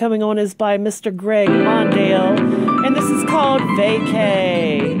next song coming on is by Mr. Greg Mondale, and this is called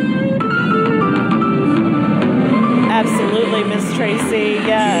VACAY. Absolutely, Miss Tracy.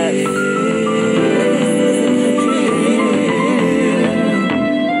 Yes.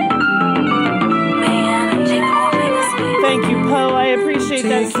 Thank you, Poe. I appreciate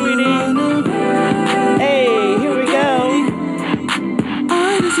that, sweetie. Hey, here we go.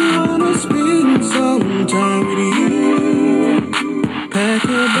 I just wanna spend some time with you. Pack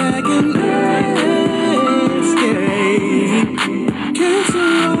your bag and escape.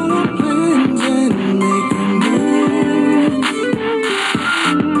 Cancel all our plans and make a move.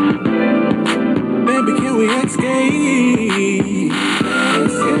 Baby, can we escape?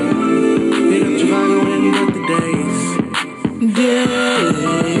 Pick up Chicago and got the days.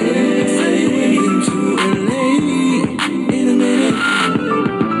 Into LA in a minute.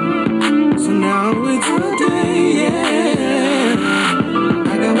 So now it's a day, yeah. I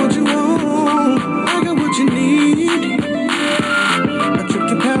got what you want, I got what you need. A trip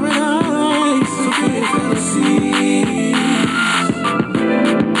to paradise, so big fantasies.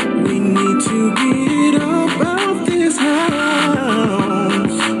 We need to get up out this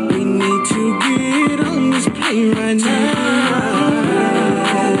house. We need to get on this plane right now.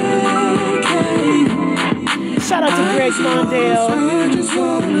 Shout out to Greg Mondale. I just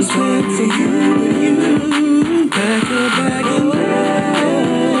wanna spend some time with you. Pack your bag and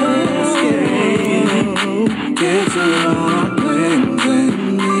escape. Cancel all our plans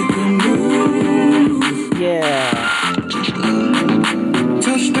and make a move. Yeah.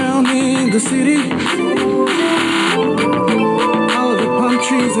 Touchdown in the city. All of the palm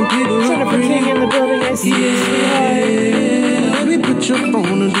trees and people Jennifer King in the building. I see you, sweetheart. Baby, put your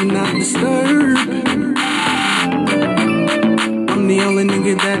phone on do not disturb. I'm the only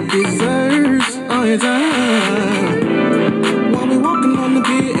nigga that deserves all your time. While we walking on the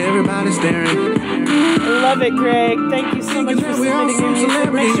pier, everybody's staring. Love it, Greg. Thank you so much for submitting your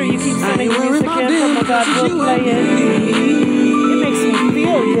music. Make sure you keep sending your music in. PROMOGOD will play it. It makes me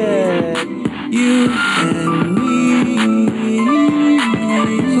feel good. You and me.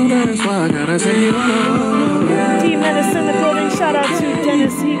 So that's why I gotta say Shout out to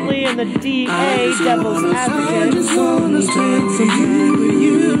Dennis Heatlie and the DA Devil's Advocate.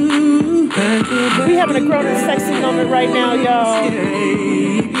 We having a grown and sexy moment right now, y'all.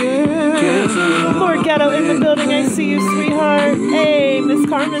 Lord Ghetto in the building. I see you, sweetheart. Hey, Miss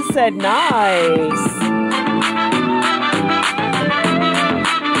Carmen said nice.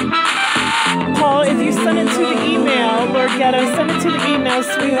 Paul, if you send it to the email, Lord Ghetto, send it to the email,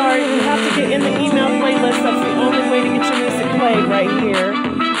 sweetheart. You have to get in the email playlist. That's the only way to get your music played right here.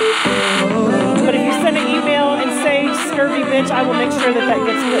 But if you send an email and say scurvy bitch, I will make sure that that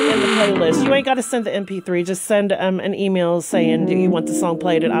gets put in the playlist. You ain't got to send the MP3. Just send an email saying do you want the song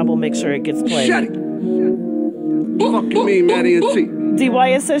played, and I will make sure it gets played. Shut it. Fuck you mean, Madent?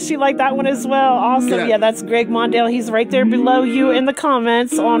 DeWhya says she liked that one as well. Awesome. Yeah, that's Greg Mondale. He's right there below you in the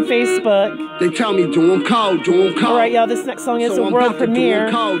comments on Facebook. They tell me do 'em cold, do 'em cold. All right, y'all, this next song is a world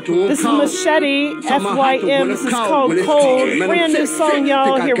premiere. This is Machette, FYM. This is called Cold. Brand new song,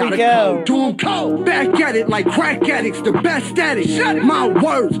 y'all. Here we go. Do 'em cold. Back at it like crack addicts, the best at it. My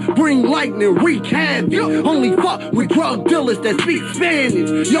words bring lightning, wreak havoc. Only fuck with drug dealers that speak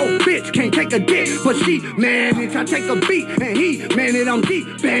Spanish. Yo, bitch can't take a dick, but she managed. I take a beat and he managed. I'm deep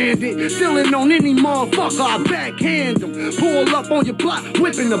bandit, stealing on any motherfucker, I backhand him. Pull up on your block,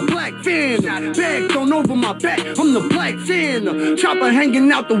 whipping the black Phantom. Bag thrown over my back, I'm the Black Santa. Chopper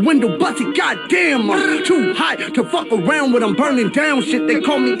hanging out the window, busty, goddamn, I'm too hot to fuck around with, I'm burning down shit. They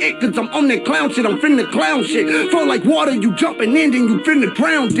call me it cause I'm on that clown shit, I'm finna clown shit. Flow like water, you jumping in, then you finna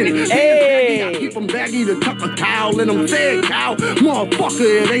drown in it. Hey. I keep them baggy to tuck a cow, and I'm fed cow.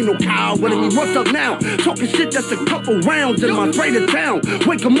 Motherfucker, it ain't no cow with me. What's up now? Talking shit, that's a couple rounds in my freighter town.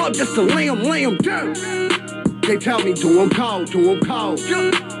 Wake 'em up just to lay 'em down. They tell me do 'em cold, do 'em cold.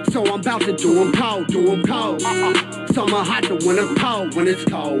 So I'm about to do 'em cold, do 'em cold. Summer hot, the winter cold when it's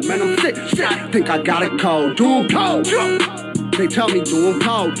cold. Man, I'm sick, shit, think I got a cold. Do 'em cold. They tell me do 'em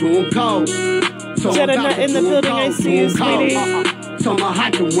cold, do 'em cold. So Jetta in the building, I see you, sweetie. Summer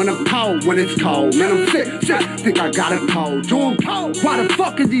hot, the winter cold when it's cold. Man, I'm sick, shit, think I got a cold. Do 'em cold. Why the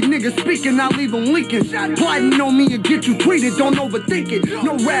fuck is these niggas speaking? I leave them leaking. Plotting on me and get you tweeted, don't overthink it.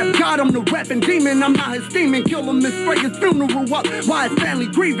 No rap god, I'm the rapping demon. I'm not his demon. Kill him and spray his funeral up. Why his family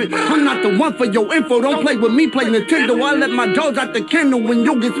grieving? I'm not the one for your info. Don't play with me, play Nintendo. I let my dogs out the kennel when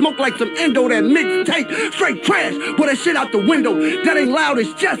you get smoked like some endo. That mixtape, straight trash. Put that shit out the window. That ain't loud,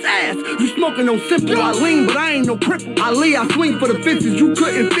 it's just ass. You smoking on simple. I lean, but I ain't no cripple. I swing for the fences. You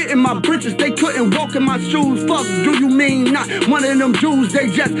couldn't fit in my britches. They couldn't walk in my shoes. Fuck, do you mean not one of them dudes? They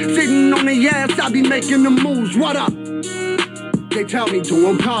just sitting on their ass. I be making them moves. What up? They tell me do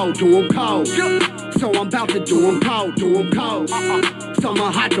 'em cold, do 'em cold. So I'm about to do 'em cold, do 'em cold.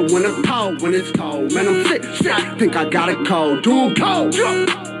 Summer hot, the winter cold when it's cold. Man, I'm sick, shit, think I got a cold. Do 'em cold.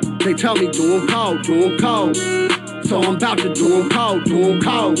 They tell me do 'em cold, do 'em cold. So I'm about to do 'em cold, do 'em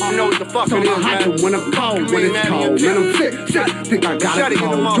cold. You know what the fuck it is, man. When I'm cold, when it's cold. Man, I'm sick, shit, think I got a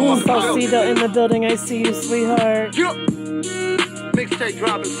cold. Do 'em cold. Saucedo in the building, I see you, sweetheart. Mixtape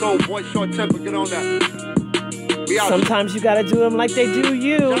dropping song, boy, short temper, get on that. Sometimes you gotta do them like they do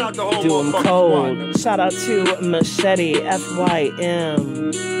you. Do them cold. Shout out to Machette,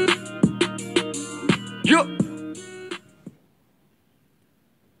 FYM.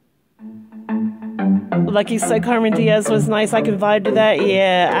 Lucky said Carmen Diaz was nice. I can vibe to that.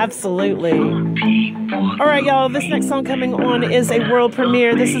 Yeah, absolutely. All right, y'all. This next song coming on is a world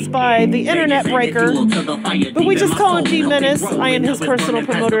premiere. This is by the Internet Breaker, but we just call him D Menace. I am his personal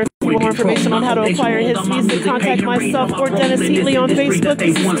promoter. If you want more information on how to acquire his music, contact myself or Dennis Heatlie on Facebook.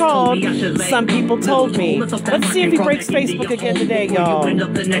 This is called Some People Told Me. Let's see if he breaks Facebook again today, y'all.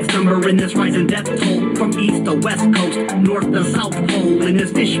 The next number in this rising death toll from east to west coast, north to south pole. In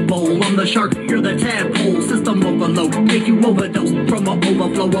this fishbowl, I'm the shark, you're the tadpole. System overload, make you overdose from an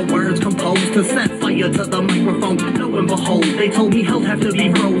overflow of words composed to set fire to the microphone. Lo and behold, they told me health have to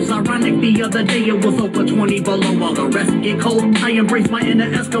be froze. Ironic, the other day it was over 20 below. While the rest get cold, I embrace my inner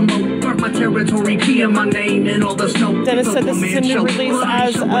Eskimo. Mark my territory, P in my name and all the snow. Dennis said this is a new release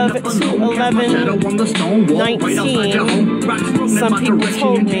as of 2/11/19. Some people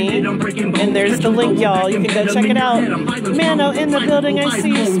told me, and there's the link, y'all. You can go check it out. Mano in the building, I see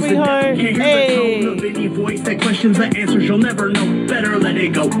you, sweetheart. Hey. Any voice that questions the answers you'll never know. Better let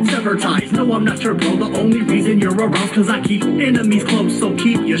it go. Sever ties. No, I'm not your bro. The only reason you're around cause I keep enemies close. So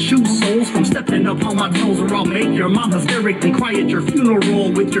keep your shoe soles from stepping up on my toes, or I'll make your mom hysterically cry at your funeral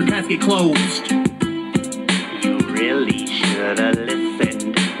with your casket closed. You really should have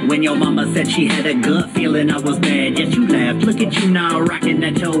listened when your mama said she had a gut feeling I was bad. Yes, you laughed. Look at you now, rocking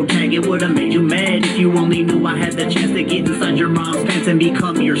that toe tag. It would have made you mad if you only knew I had the chance to get inside your mom's pants and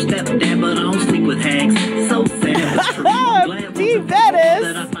become your stepdad. But I don't sleep with hags. So sad.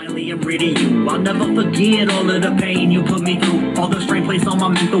 that I finally am ready you. I'll never forget all of the pain you put me through. All the strain placed on my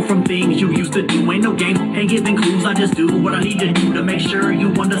mental from things you used to do. Ain't no game, ain't giving clues. I just do what I need to do to make sure you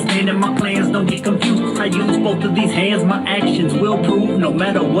understand and my plans don't get confused. I use both of these hands, my actions will prove. No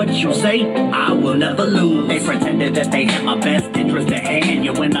matter what you say, I will never lose. They pretended that they had my best interest at hand.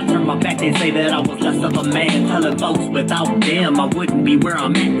 Yeah, when I turn my back, they say that I was less of a man. Telling folks without them, I wouldn't be where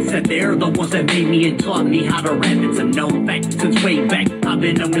I'm at. Said they're the ones that made me and taught me how to rap. It's a known fact since way back. I've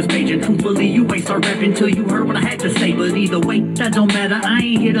been on this page and truthfully you ain't start rapping till you heard what I had to say. But either way, that don't matter. I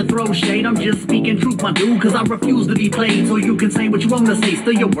ain't here to throw shade. I'm just speaking truth, my dude, cause I refuse to be played. So you can say what you want to say,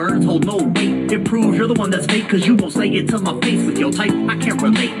 still your words hold no weight. It proves you're the one that's fake, cause you won't say it to my face with your type. I can't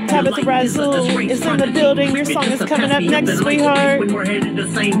relate. Tabitha Rasul is in the building. Your song is coming up next, sweetheart. When we're headed the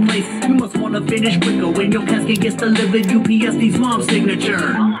same place, you must want to finish quicker. When your casket gets delivered, UPS needs mom's signature.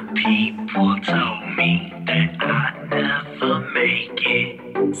 Some people told me that I'd never make it.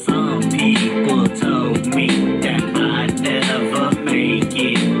 Some people told me that I'd never make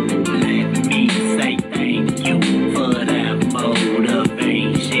it. Let me say thank you for that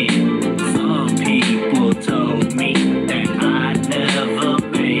motivation. Some people told me that I'd never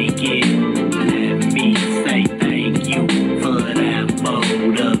make it. Let me say thank you for that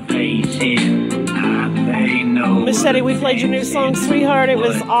motivation. I pay no Machette, we played your new song, sweetheart. It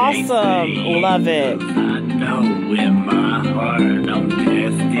was awesome. Love it. I know in my heart I'm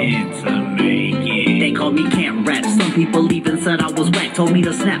destined to make it. They called me can't rap. Some people even said I was whack. Told me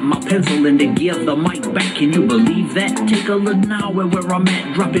to snap my pencil and to give the mic back. Can you believe that? Take a look now at where I'm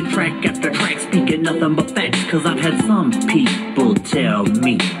at. Dropping track after track, speaking nothing but facts. Cause I've had some people tell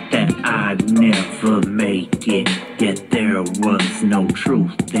me that I'd never make it. Yet there was no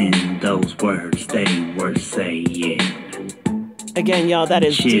truth in those words they were saying. Again, y'all, that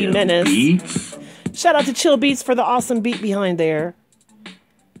is D Menace. Beats. Shout out to Chill Beats for the awesome beat behind there.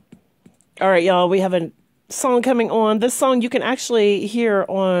 All right, y'all, we have a song coming on. This song you can actually hear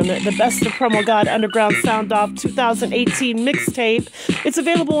on the Best of PROMOGOD Underground Sound Off 2018 mixtape. It's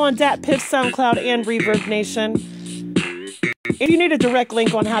available on Dat Piff, SoundCloud, and Reverb Nation. If you need a direct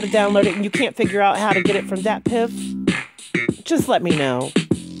link on how to download it and you can't figure out how to get it from Dat Piff, just let me know.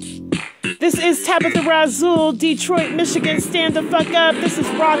 This is Tabitha Rasul, Detroit, Michigan. Stand the fuck up. This is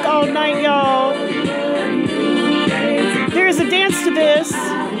Rock All Night, y'all. There is a dance to this.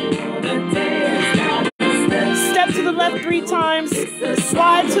 Step to the left 3 times,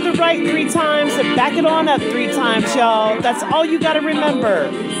 slide to the right 3 times, and back it on up 3 times, y'all. That's all you gotta remember.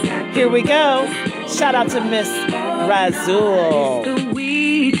 Here we go. Shout out to Miss Rasul. It's the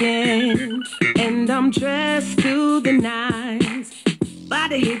weekend, and I'm dressed to the nines.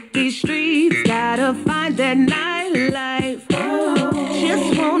 About to hit these streets, gotta find that nightlife.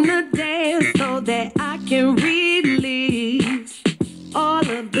 Just wanna dance so that I can release all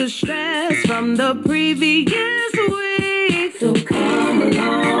of the stress from the previous week. So come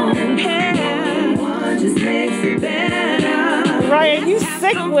along, yeah, one just makes it better. Ryan, you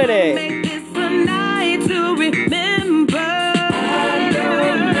sick with it. Make this a night to remember.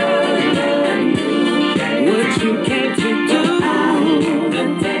 What you came to do.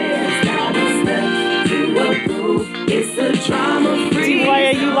 It's a drama-free.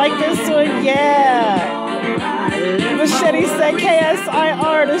 DeWhya, you like this one? Yeah. Machette said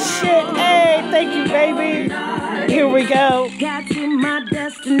KSIR the shit. Hey, thank you, baby. Here we go. Got to my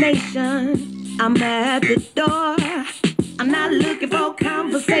destination. I'm at the door. I'm not looking for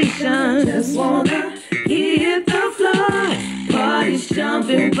conversation. Just wanna hit the floor. Party's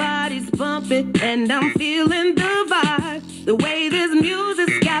jumping, bodies bumping, and I'm feeling the vibe. The way this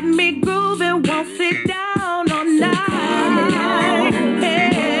music's got me grooving, won't sit down all night.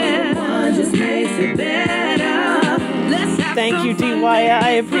 Yeah. One just makes it better. Thank you, DeWhya. I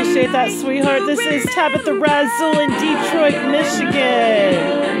appreciate that, sweetheart. This is Tabitha Rasul in Detroit,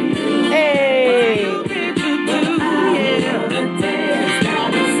 Michigan. Hey.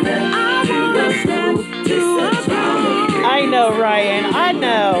 I know, Ryan. I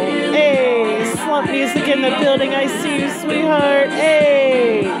know. Hey, slump music in the building. I see you, sweetheart.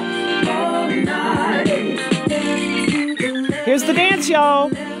 Hey. Here's the dance,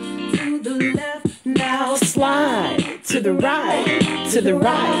 y'all. Now slide to the right, to the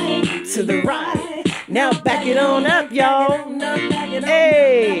right, to the right. Now back it on up, y'all.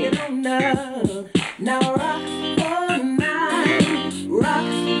 Hey.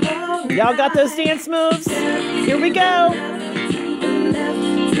 Y'all got those dance moves? Here we go.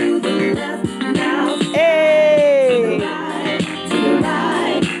 Hey.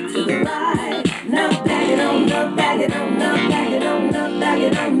 Now back it on up, back it on up, back it on up, back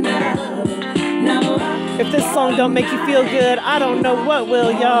it on up. If this song don't make you feel good, I don't know what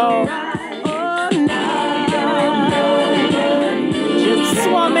will, y'all.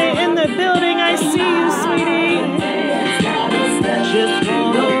 Swame in the building, I see you, sweetie. Just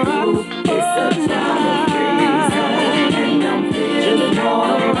gonna rock all night. Just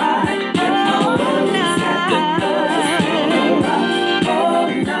gonna rock all night. I don't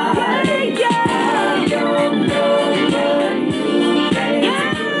know what you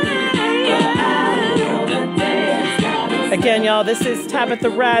again, y'all, this is Tabitha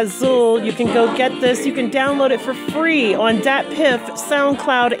Rasul. You can go get this. You can download it for free on Dat Piff,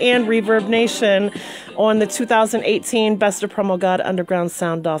 SoundCloud, and Reverb Nation on the 2018 Best of PROMOGOD Underground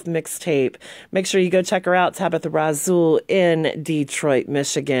Sound Off mixtape. Make sure you go check her out, Tabitha Rasul in Detroit,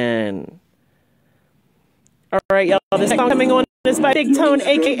 Michigan. All right, y'all, this song coming on is by Big Tone,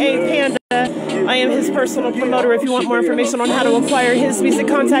 a.k.a. Panda. I am his personal promoter. If you want more information on how to acquire his music,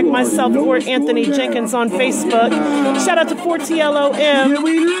 contact myself or Anthony Jenkins on Facebook. Shout out to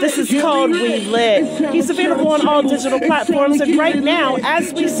 4TLOM. This is called We Lit. He's available on all digital platforms, and right now,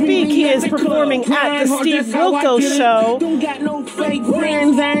 as we speak, he is performing at the Steve Wilco show.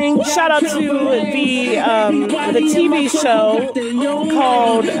 Shout out to the TV show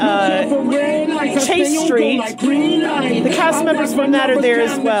called Chase Street. The cast members from that are there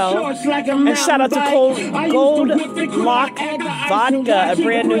as well. And shout out to Gold Lock Vodka, a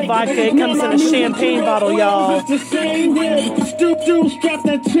brand new vodka. It comes in a champagne bottle, y'all. Still strap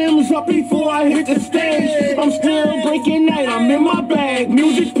that Tim's up before I hit the stage. I'm still breaking night, I'm in my bag,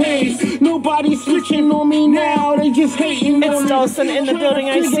 music pays. Nobody switching on me now, they just hating on me. It's Dawson in the building,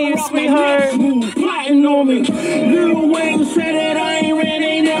 I see you, sweetheart. Plotting on me. Lil Wayne said that I ain't ran,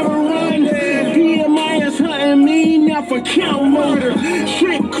 ain't never run. BMI is hunting me now for count murder.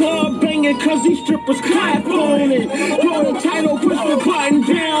 Strip club banging cause these strippers clap on it. Throw the title, push the button,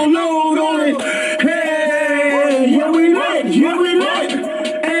 download on it. Hey, yeah we lit, yeah we lit.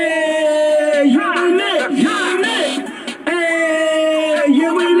 Hey, yeah we lit, yeah we lit. Hey,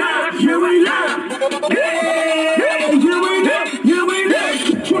 yeah we lit, yeah we lit. Hey, yeah we lit, yeah we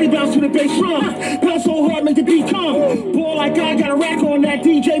lit. 20 bounce to the bass drum. Bounce so hard, make the beat come. Boy like I got a rack on that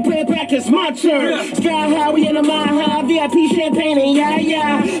DJ, play it back, it's my turn. Sky high, we in the mile high, VIP champagne and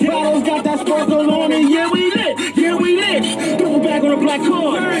yeah. Bottles got that sparkle on it, yeah we lit, yeah we lit. Throw it back on a black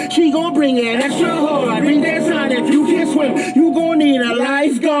card, she gon' bring it extra hard. Bring that sign, if you can swim, you gon' need a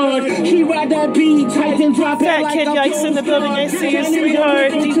lifeguard. She ride that beat, tight and drop it like Kid Yikes in the building, I see you,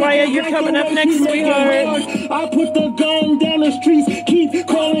 sweetheart. DeWhya, you're coming up next, sweetheart. I put the gun down the streets, keep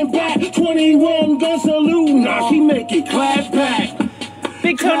calling back. 21 gun salute, now she make it clap back.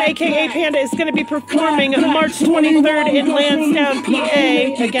 Big Tone, a.k.a. Panda, is going to be performing March 23rd in Lansdowne,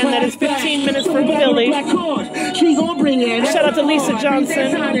 PA. Again, that is 15 minutes from Philly. Shout out to Lisa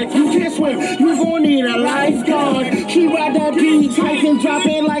Johnson.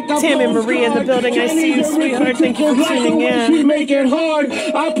 Tam and Marie in the building. I see you, sweetheart. Thank you for tuning in. She make it hard.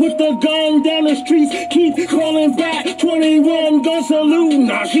 I put the gun down the streets, keep calling back. 21 gun salute,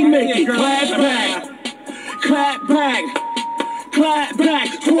 now she make it clap back. Clap back. Clap back,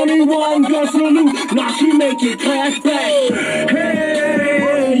 21 gun salute, now she make it clap back.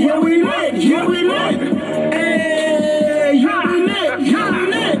 Hey, yeah we lit, yeah we lit. Hey, yeah we lit, yeah we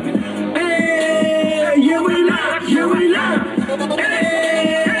lit. Hey, yeah we lit, yeah we lit.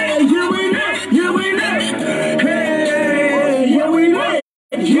 Hey, yeah we lit, yeah we lit. Hey, yeah we lit,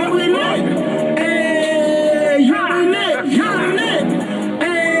 yeah we lit. Hey, yeah we lit,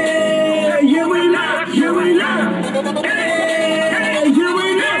 yeah we lit. Hey, yeah we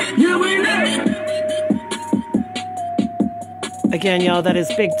lit, yeah we lit. Again, y'all, that is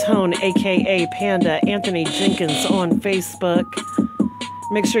Big Tone, a.k.a. Panda, Anthony Jenkins on Facebook.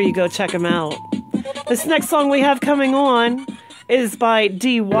 Make sure you go check him out. This next song we have coming on is by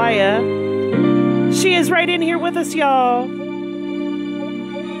DeWhya. She is right in here with us, y'all.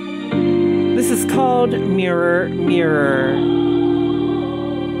 This is called Mirror, Mirror.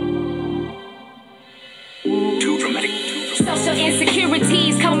 Too dramatic. Social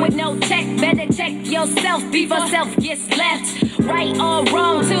insecurities come with no check. Better check yourself before self gets left. Right or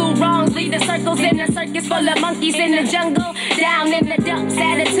wrong, two wrongs lead the circles in a circus full of monkeys in the jungle. Down in the dumps,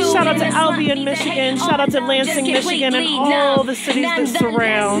 attitude. Shout out to Albion, Michigan. Shout out to Lansing, Michigan, and all the cities that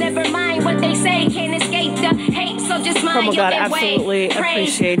surround. Never mind what they say, can't escape the hate, so just mind your PROMOGOD absolutely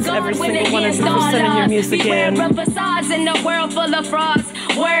appreciates every single one of you for sending your music in. Beware of facades in a world full of frauds.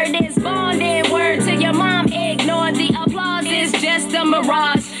 Word is bonded, word to your mom. Ignore the applause, it's just a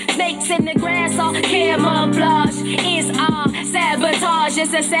mirage. Snakes in the grass, all camouflage. It's all sabotage,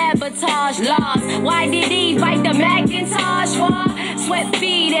 it's a sabotage loss. Why did he fight the Macintosh war? sweat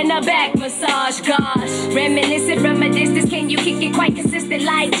feet and a back massage. Gosh, reminiscing from a distance, can you kick it quite consistent,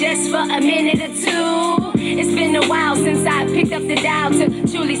 like just for a minute or two? It's been a while since I picked up the dial to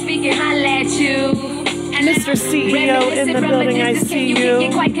truly speaking, holla at you. Mr. CEO in the building, I see you.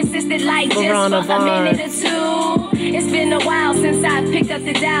 Quite consistent, like just for a minute or two. It's been a while since I picked up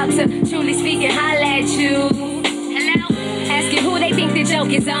the dial to truly speaking, holla at you. Hello? Asking who they think the joke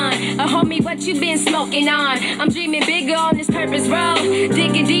is on. Homie, what you been smoking on? I'm dreaming bigger on this purpose road.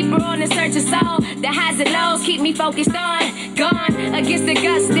 Digging deeper on the search of soul. The highs and lows keep me focused on. Gone against the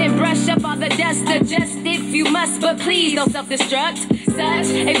gust and brush up all the dust. Adjust if you must, but please don't self-destruct. Such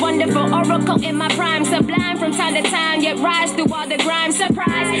a wonderful oracle in my prime. Sublime from time to time, yet rise through all the grime.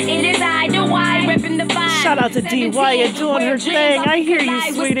 Surprise, it is I, DeWhya, repping the fine. Shout out to DeWhya doing her thing. I hear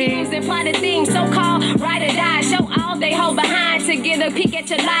you, sweetie. And plotted things, so-called ride or die. Show all they hold behind to get a peek at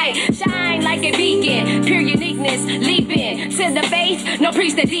your light. Shine like a beacon, pure uniqueness. Leaping to the faith, no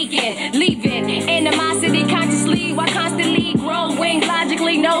priest or deacon. Leaving animosity consciously while constantly growing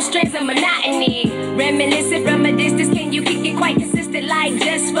logically. No strings of monotony. Reminiscing from a distance, can you kick it quite consistent, like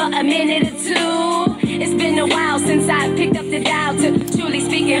just for a minute or two? It's been a while since I picked up the dial to truly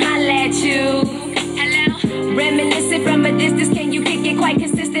speaking, holla at you. Hello? Reminiscing from a distance, can you kick it quite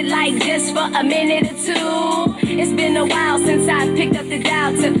consistent, like just for a minute or two? It's been a while since I picked up the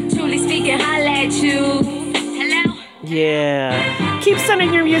dial to truly speaking, holla at you. Hello? Yeah. Keep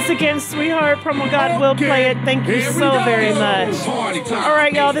sending your music in, sweetheart. PROMOGOD will play it. Thank you so very much. All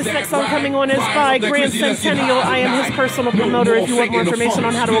right, y'all. This next song coming on is by Grand Centennial. I am his personal promoter. If you want more information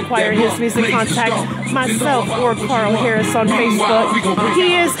on how to acquire his music, contact myself or Carl Harris on Facebook.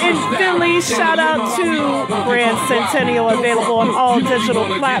 He is in Philly. Shout out to Grand Centennial. Available on all digital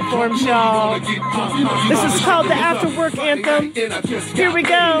platforms, y'all. This is called the After Work Anthem. Here we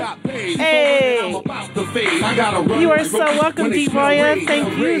go. Hey. You are so welcome, DeWhya.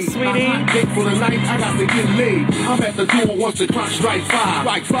 Thank you, sweetie. For the night, I got to get laid. I'm at the door once the clock strikes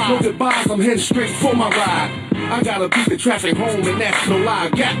 5. No goodbyes, I'm heading straight for my ride. I gotta beat the traffic home, and that's no lie.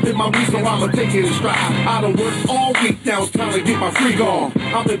 Gap in my reason why I'ma take it in stride. I done worked all week, now it's time to get my freak on.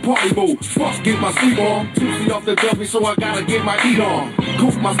 I'm in party mode, fuck, get my sleep on. Tuesday off the W, so I gotta get my eat on.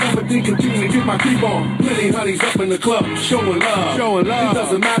 Cook my stomach, then continue to get my creep on. Plenty honeys up in the club, showing love. It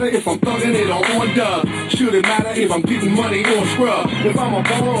doesn't matter if I'm thugging it or on dub. Should it matter if I'm getting money or scrub? If I'm a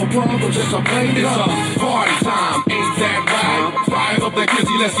baller or plug or just a plain club. It's a party time, ain't that right? Fire up that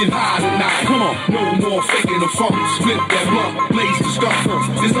kizzy, let's get high tonight. Come on, no more faking the funk. Split that blunt, blaze the stuff.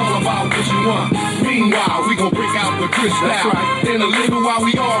 It's all about what you want. Meanwhile, we gon' break out the crystal. Right. In a little while,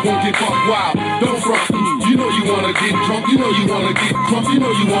 we all gon' get buck wild. Don't front. You know you wanna get drunk. You know you wanna get crunk. You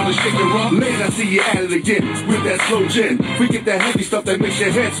know you wanna shake and run. Later, I see you at it again with that slow gin. Forget that heavy stuff that makes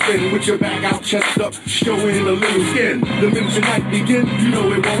your head spin. With your back out, chest up, showing a little skin. The minute your night begin, you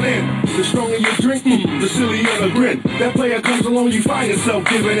know it won't end. The stronger you drink, the sillier the grin. That player comes along, you find yourself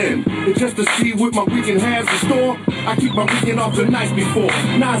giving in. And just to see what my weekend has in store, I keep my weekend off the night before.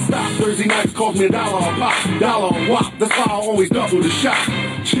 Non-stop, Thursday nights cost me $1 a pop, $1 a wop. That's why I always double the shot.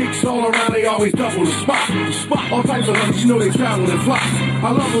 Chicks all around, they always double the spot. All types of ladies, you know they travel in flocks.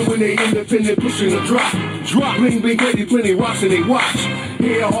 I love it when they independent, pushing a drop. Bling, bling, ready, plenty rocks and they watch.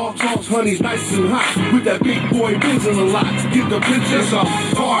 Yeah, all talks, honey's nice and hot. With that big boy Benz in the lot. Get the picture, it's a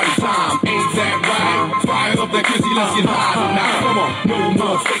party time, ain't that right? Fire up that kizzy, let's get high tonight. Come on, no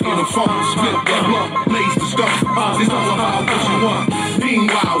more faking the funk. Split that blunt, blaze the stuff. It's all about what you want.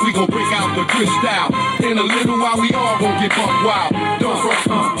 Meanwhile, we gon' break out the crystal. In a little while, we all gon' get buck wild. Don't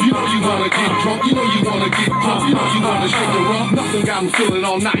front, you know you wanna get drunk. You know you wanna get drunk. You know you wanna shake and run. Nothing got 'em feeling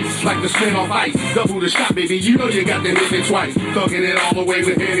all nice, like the spin off ice. Double the shot, baby. You know you got to hit it twice. Thugging it all the way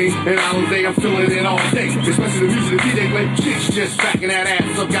with Heatlie, and all day I'm feeling it all day. Especially the music the DJ play. Chicks just backing that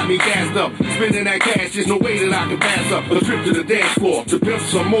ass up, got me gassed up. Spending that cash, there's no way that I can pass up. A trip to the dance floor to pimp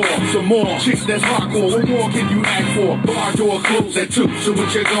some more. Chicks that's hardcore. What more can you ask for? Bar door closed at 2. So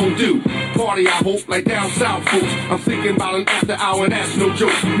what you gonna do? Party, I hope, like down south, folks. I'm thinking about an after hour, and that's no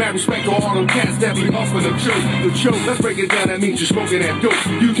joke. Mad respect to all them cats that be up for the joke. The choke, let's break it down. That means you're smoking that dope.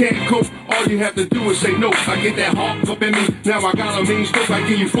 You can't cope. All you have to do is say no. I get that hawk up in me. Now I got a mean stroke. I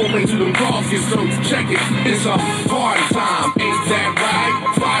give you 4 lanes to them bras. Get so check it. It's a party time. Ain't that right?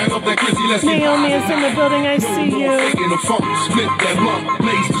 Fire up that kizzy. Let's get Naomi is in the building. I see you. In the funk, split that blunt,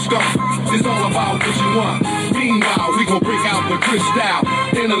 blaze the stuff. It's all about what you want. Meanwhile, we gon' break out the crystal.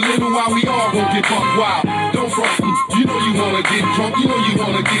 In a little while, we all gon' get buck wild. Don't front. You know you wanna get drunk. You know you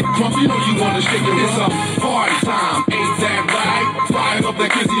wanna get crunk. You know you wanna shake it. It's a party time. Ain't that right? Fire up that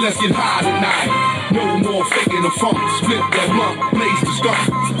Chrissy, let's get high tonight. No more faking the funk, split that lump, blaze the skunk.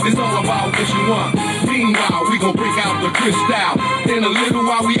 It's all about what you want. Meanwhile, we gon' break out the crystal. In a little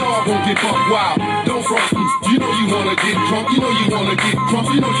while, we all gon' get buck wild. Don't front, you know you wanna get drunk, you know you wanna get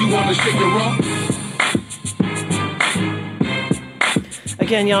drunk, you know you wanna shake the rump.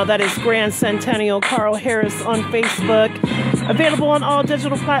 Again, y'all, that is Grand Centennial Carl Harris on Facebook. Available on all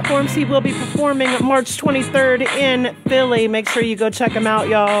digital platforms. He will be performing March 23rd in Philly. Make sure you go check him out,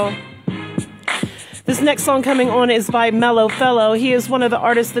 y'all. This next song coming on is by Melo Fellow. He is one of the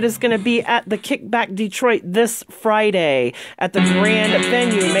artists that is going to be at the Kickback Detroit this Friday at the Grand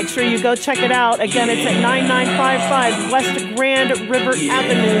Venue. Make sure you go check it out. Again, it's at 9955 West Grand River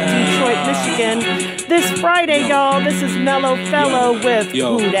Avenue, Detroit, Michigan. This Friday, y'all. This is Melo Fellow with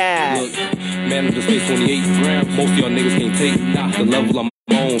WHO DAT. Look, man, I'm just 28 grams. Most of y'all niggas can't take the level I'm on.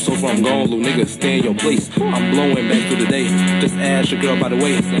 So far I'm gone, little nigga, stay in your place. I'm blowing back through the day. Just ask your girl, by the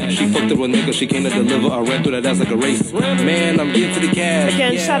way. She fucked up with a nigga, she came to deliver. I ran through that ass like a race. Man, I'm getting to the cash.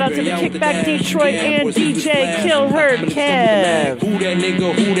 Again, shout out to the Kickback Detroit and DJ Kill Her Kev. Who that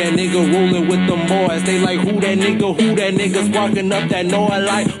nigga rolling with them boys? They like, who that nigga sparking up that noise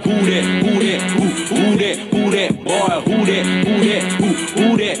like, who that boy, who that boy, who that boy, who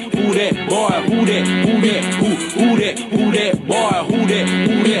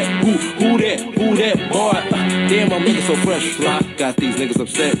that boy. Damn, I'm looking so fresh, fly. Got these niggas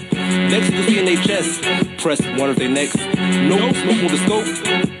upset. Next to see in their chest. Press one of their necks. No smoke with the scope.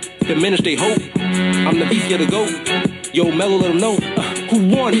 Diminish they hope. I'm the beast, here to go. Yo, Melo, let them know. Who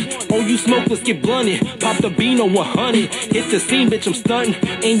won it? Oh, you smoke, let's get blunted. Pop the bean on 100. Hit the scene, bitch, I'm stunting.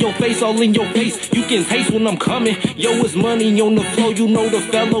 In your face, all in your face. You can taste when I'm coming. Yo, it's money on the flow. You know the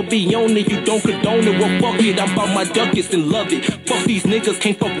fellow be on it. You don't condone it. Well, fuck it. I'm about my duckets and love it. Fuck these niggas,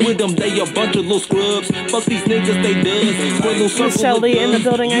 can't fuck with them. They a bunch of little scrubs. Fuck these niggas, they does. Michelle Lee in the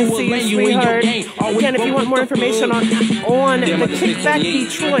building. I see you, sweetheart. Again, if you want more information on the Kickback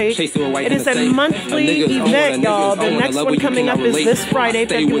Detroit, it is a monthly event, y'all. The next one coming up is this Friday,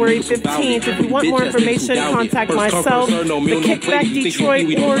 February 15th. If you want more information, contact myself, the Kickback Detroit,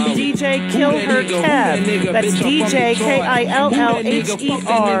 or DJ Kill Her Kev. That's DJ KILLHER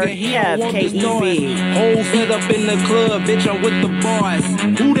Kev, KEV. Whole set up in the club, bitch, I'm with the boys.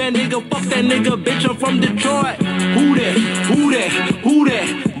 Who that nigga? Fuck that nigga, bitch, I'm from Detroit. Who that boy? Who that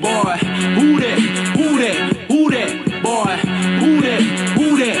boy? Who that boy? Who that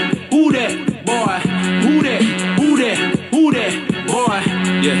boy?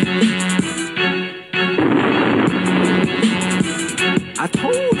 Yeah. I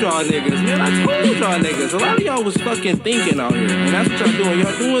told y'all niggas, man. I told y'all niggas. A lot of y'all was fucking thinking out here. And that's what y'all doing.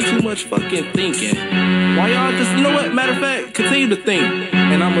 Y'all doing too much fucking thinking. Why y'all just, you know what? Matter of fact, continue to think.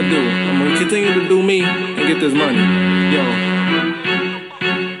 And I'm gonna continue to do me and get this money. Yo.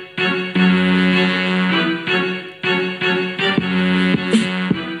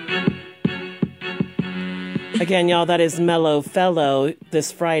 Again, y'all, that is Melo Fellow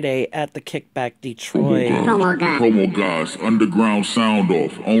this Friday at the Kickback Detroit. PROMOGOD's Underground Sound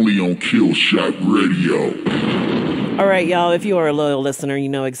Off, only on Kill Shot Radio. All right, y'all, if you are a loyal listener, you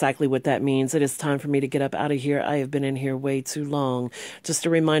know exactly what that means. It is time for me to get up out of here. I have been in here way too long. Just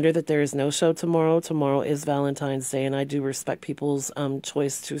a reminder that there is no show tomorrow. Tomorrow is Valentine's Day, and I do respect people's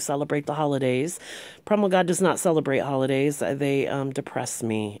choice to celebrate the holidays. PROMOGOD does not celebrate holidays. They depress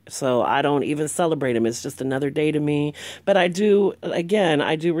me, so I don't even celebrate them. It's just another day to me. But I do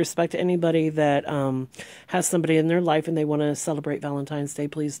respect anybody that has somebody in their life and they want to celebrate Valentine's Day.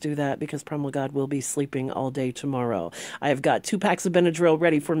 Please do that, because PROMOGOD will be sleeping all day tomorrow. I have got 2 packs of Benadryl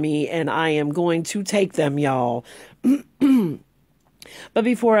ready for me, and I am going to take them, y'all. But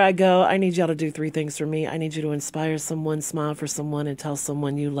before I go, I need y'all to do 3 things for me. I need you to inspire someone, smile for someone, and tell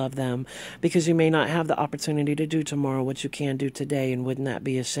someone you love them, because you may not have the opportunity to do tomorrow what you can do today, and wouldn't that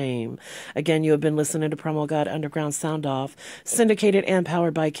be a shame? Again, you have been listening to PROMOGOD Underground Sound Off, syndicated and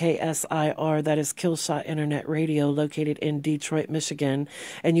powered by KSIR, that is Killshot Internet Radio, located in Detroit, Michigan.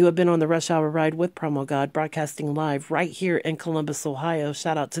 And you have been on the Rush Hour Ride with PROMOGOD, broadcasting live right here in Columbus, Ohio.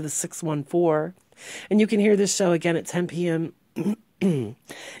 Shout out to the 614. And you can hear this show again at 10 p.m.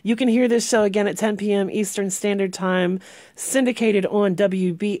 You can hear this show again at 10 p.m. Eastern Standard Time, syndicated on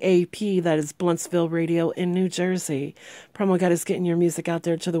WBAP, that is Bluntsville Radio in New Jersey. PROMOGOD is getting your music out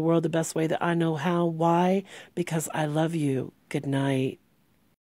there to the world the best way that I know how. Why? Because I love you. Good night.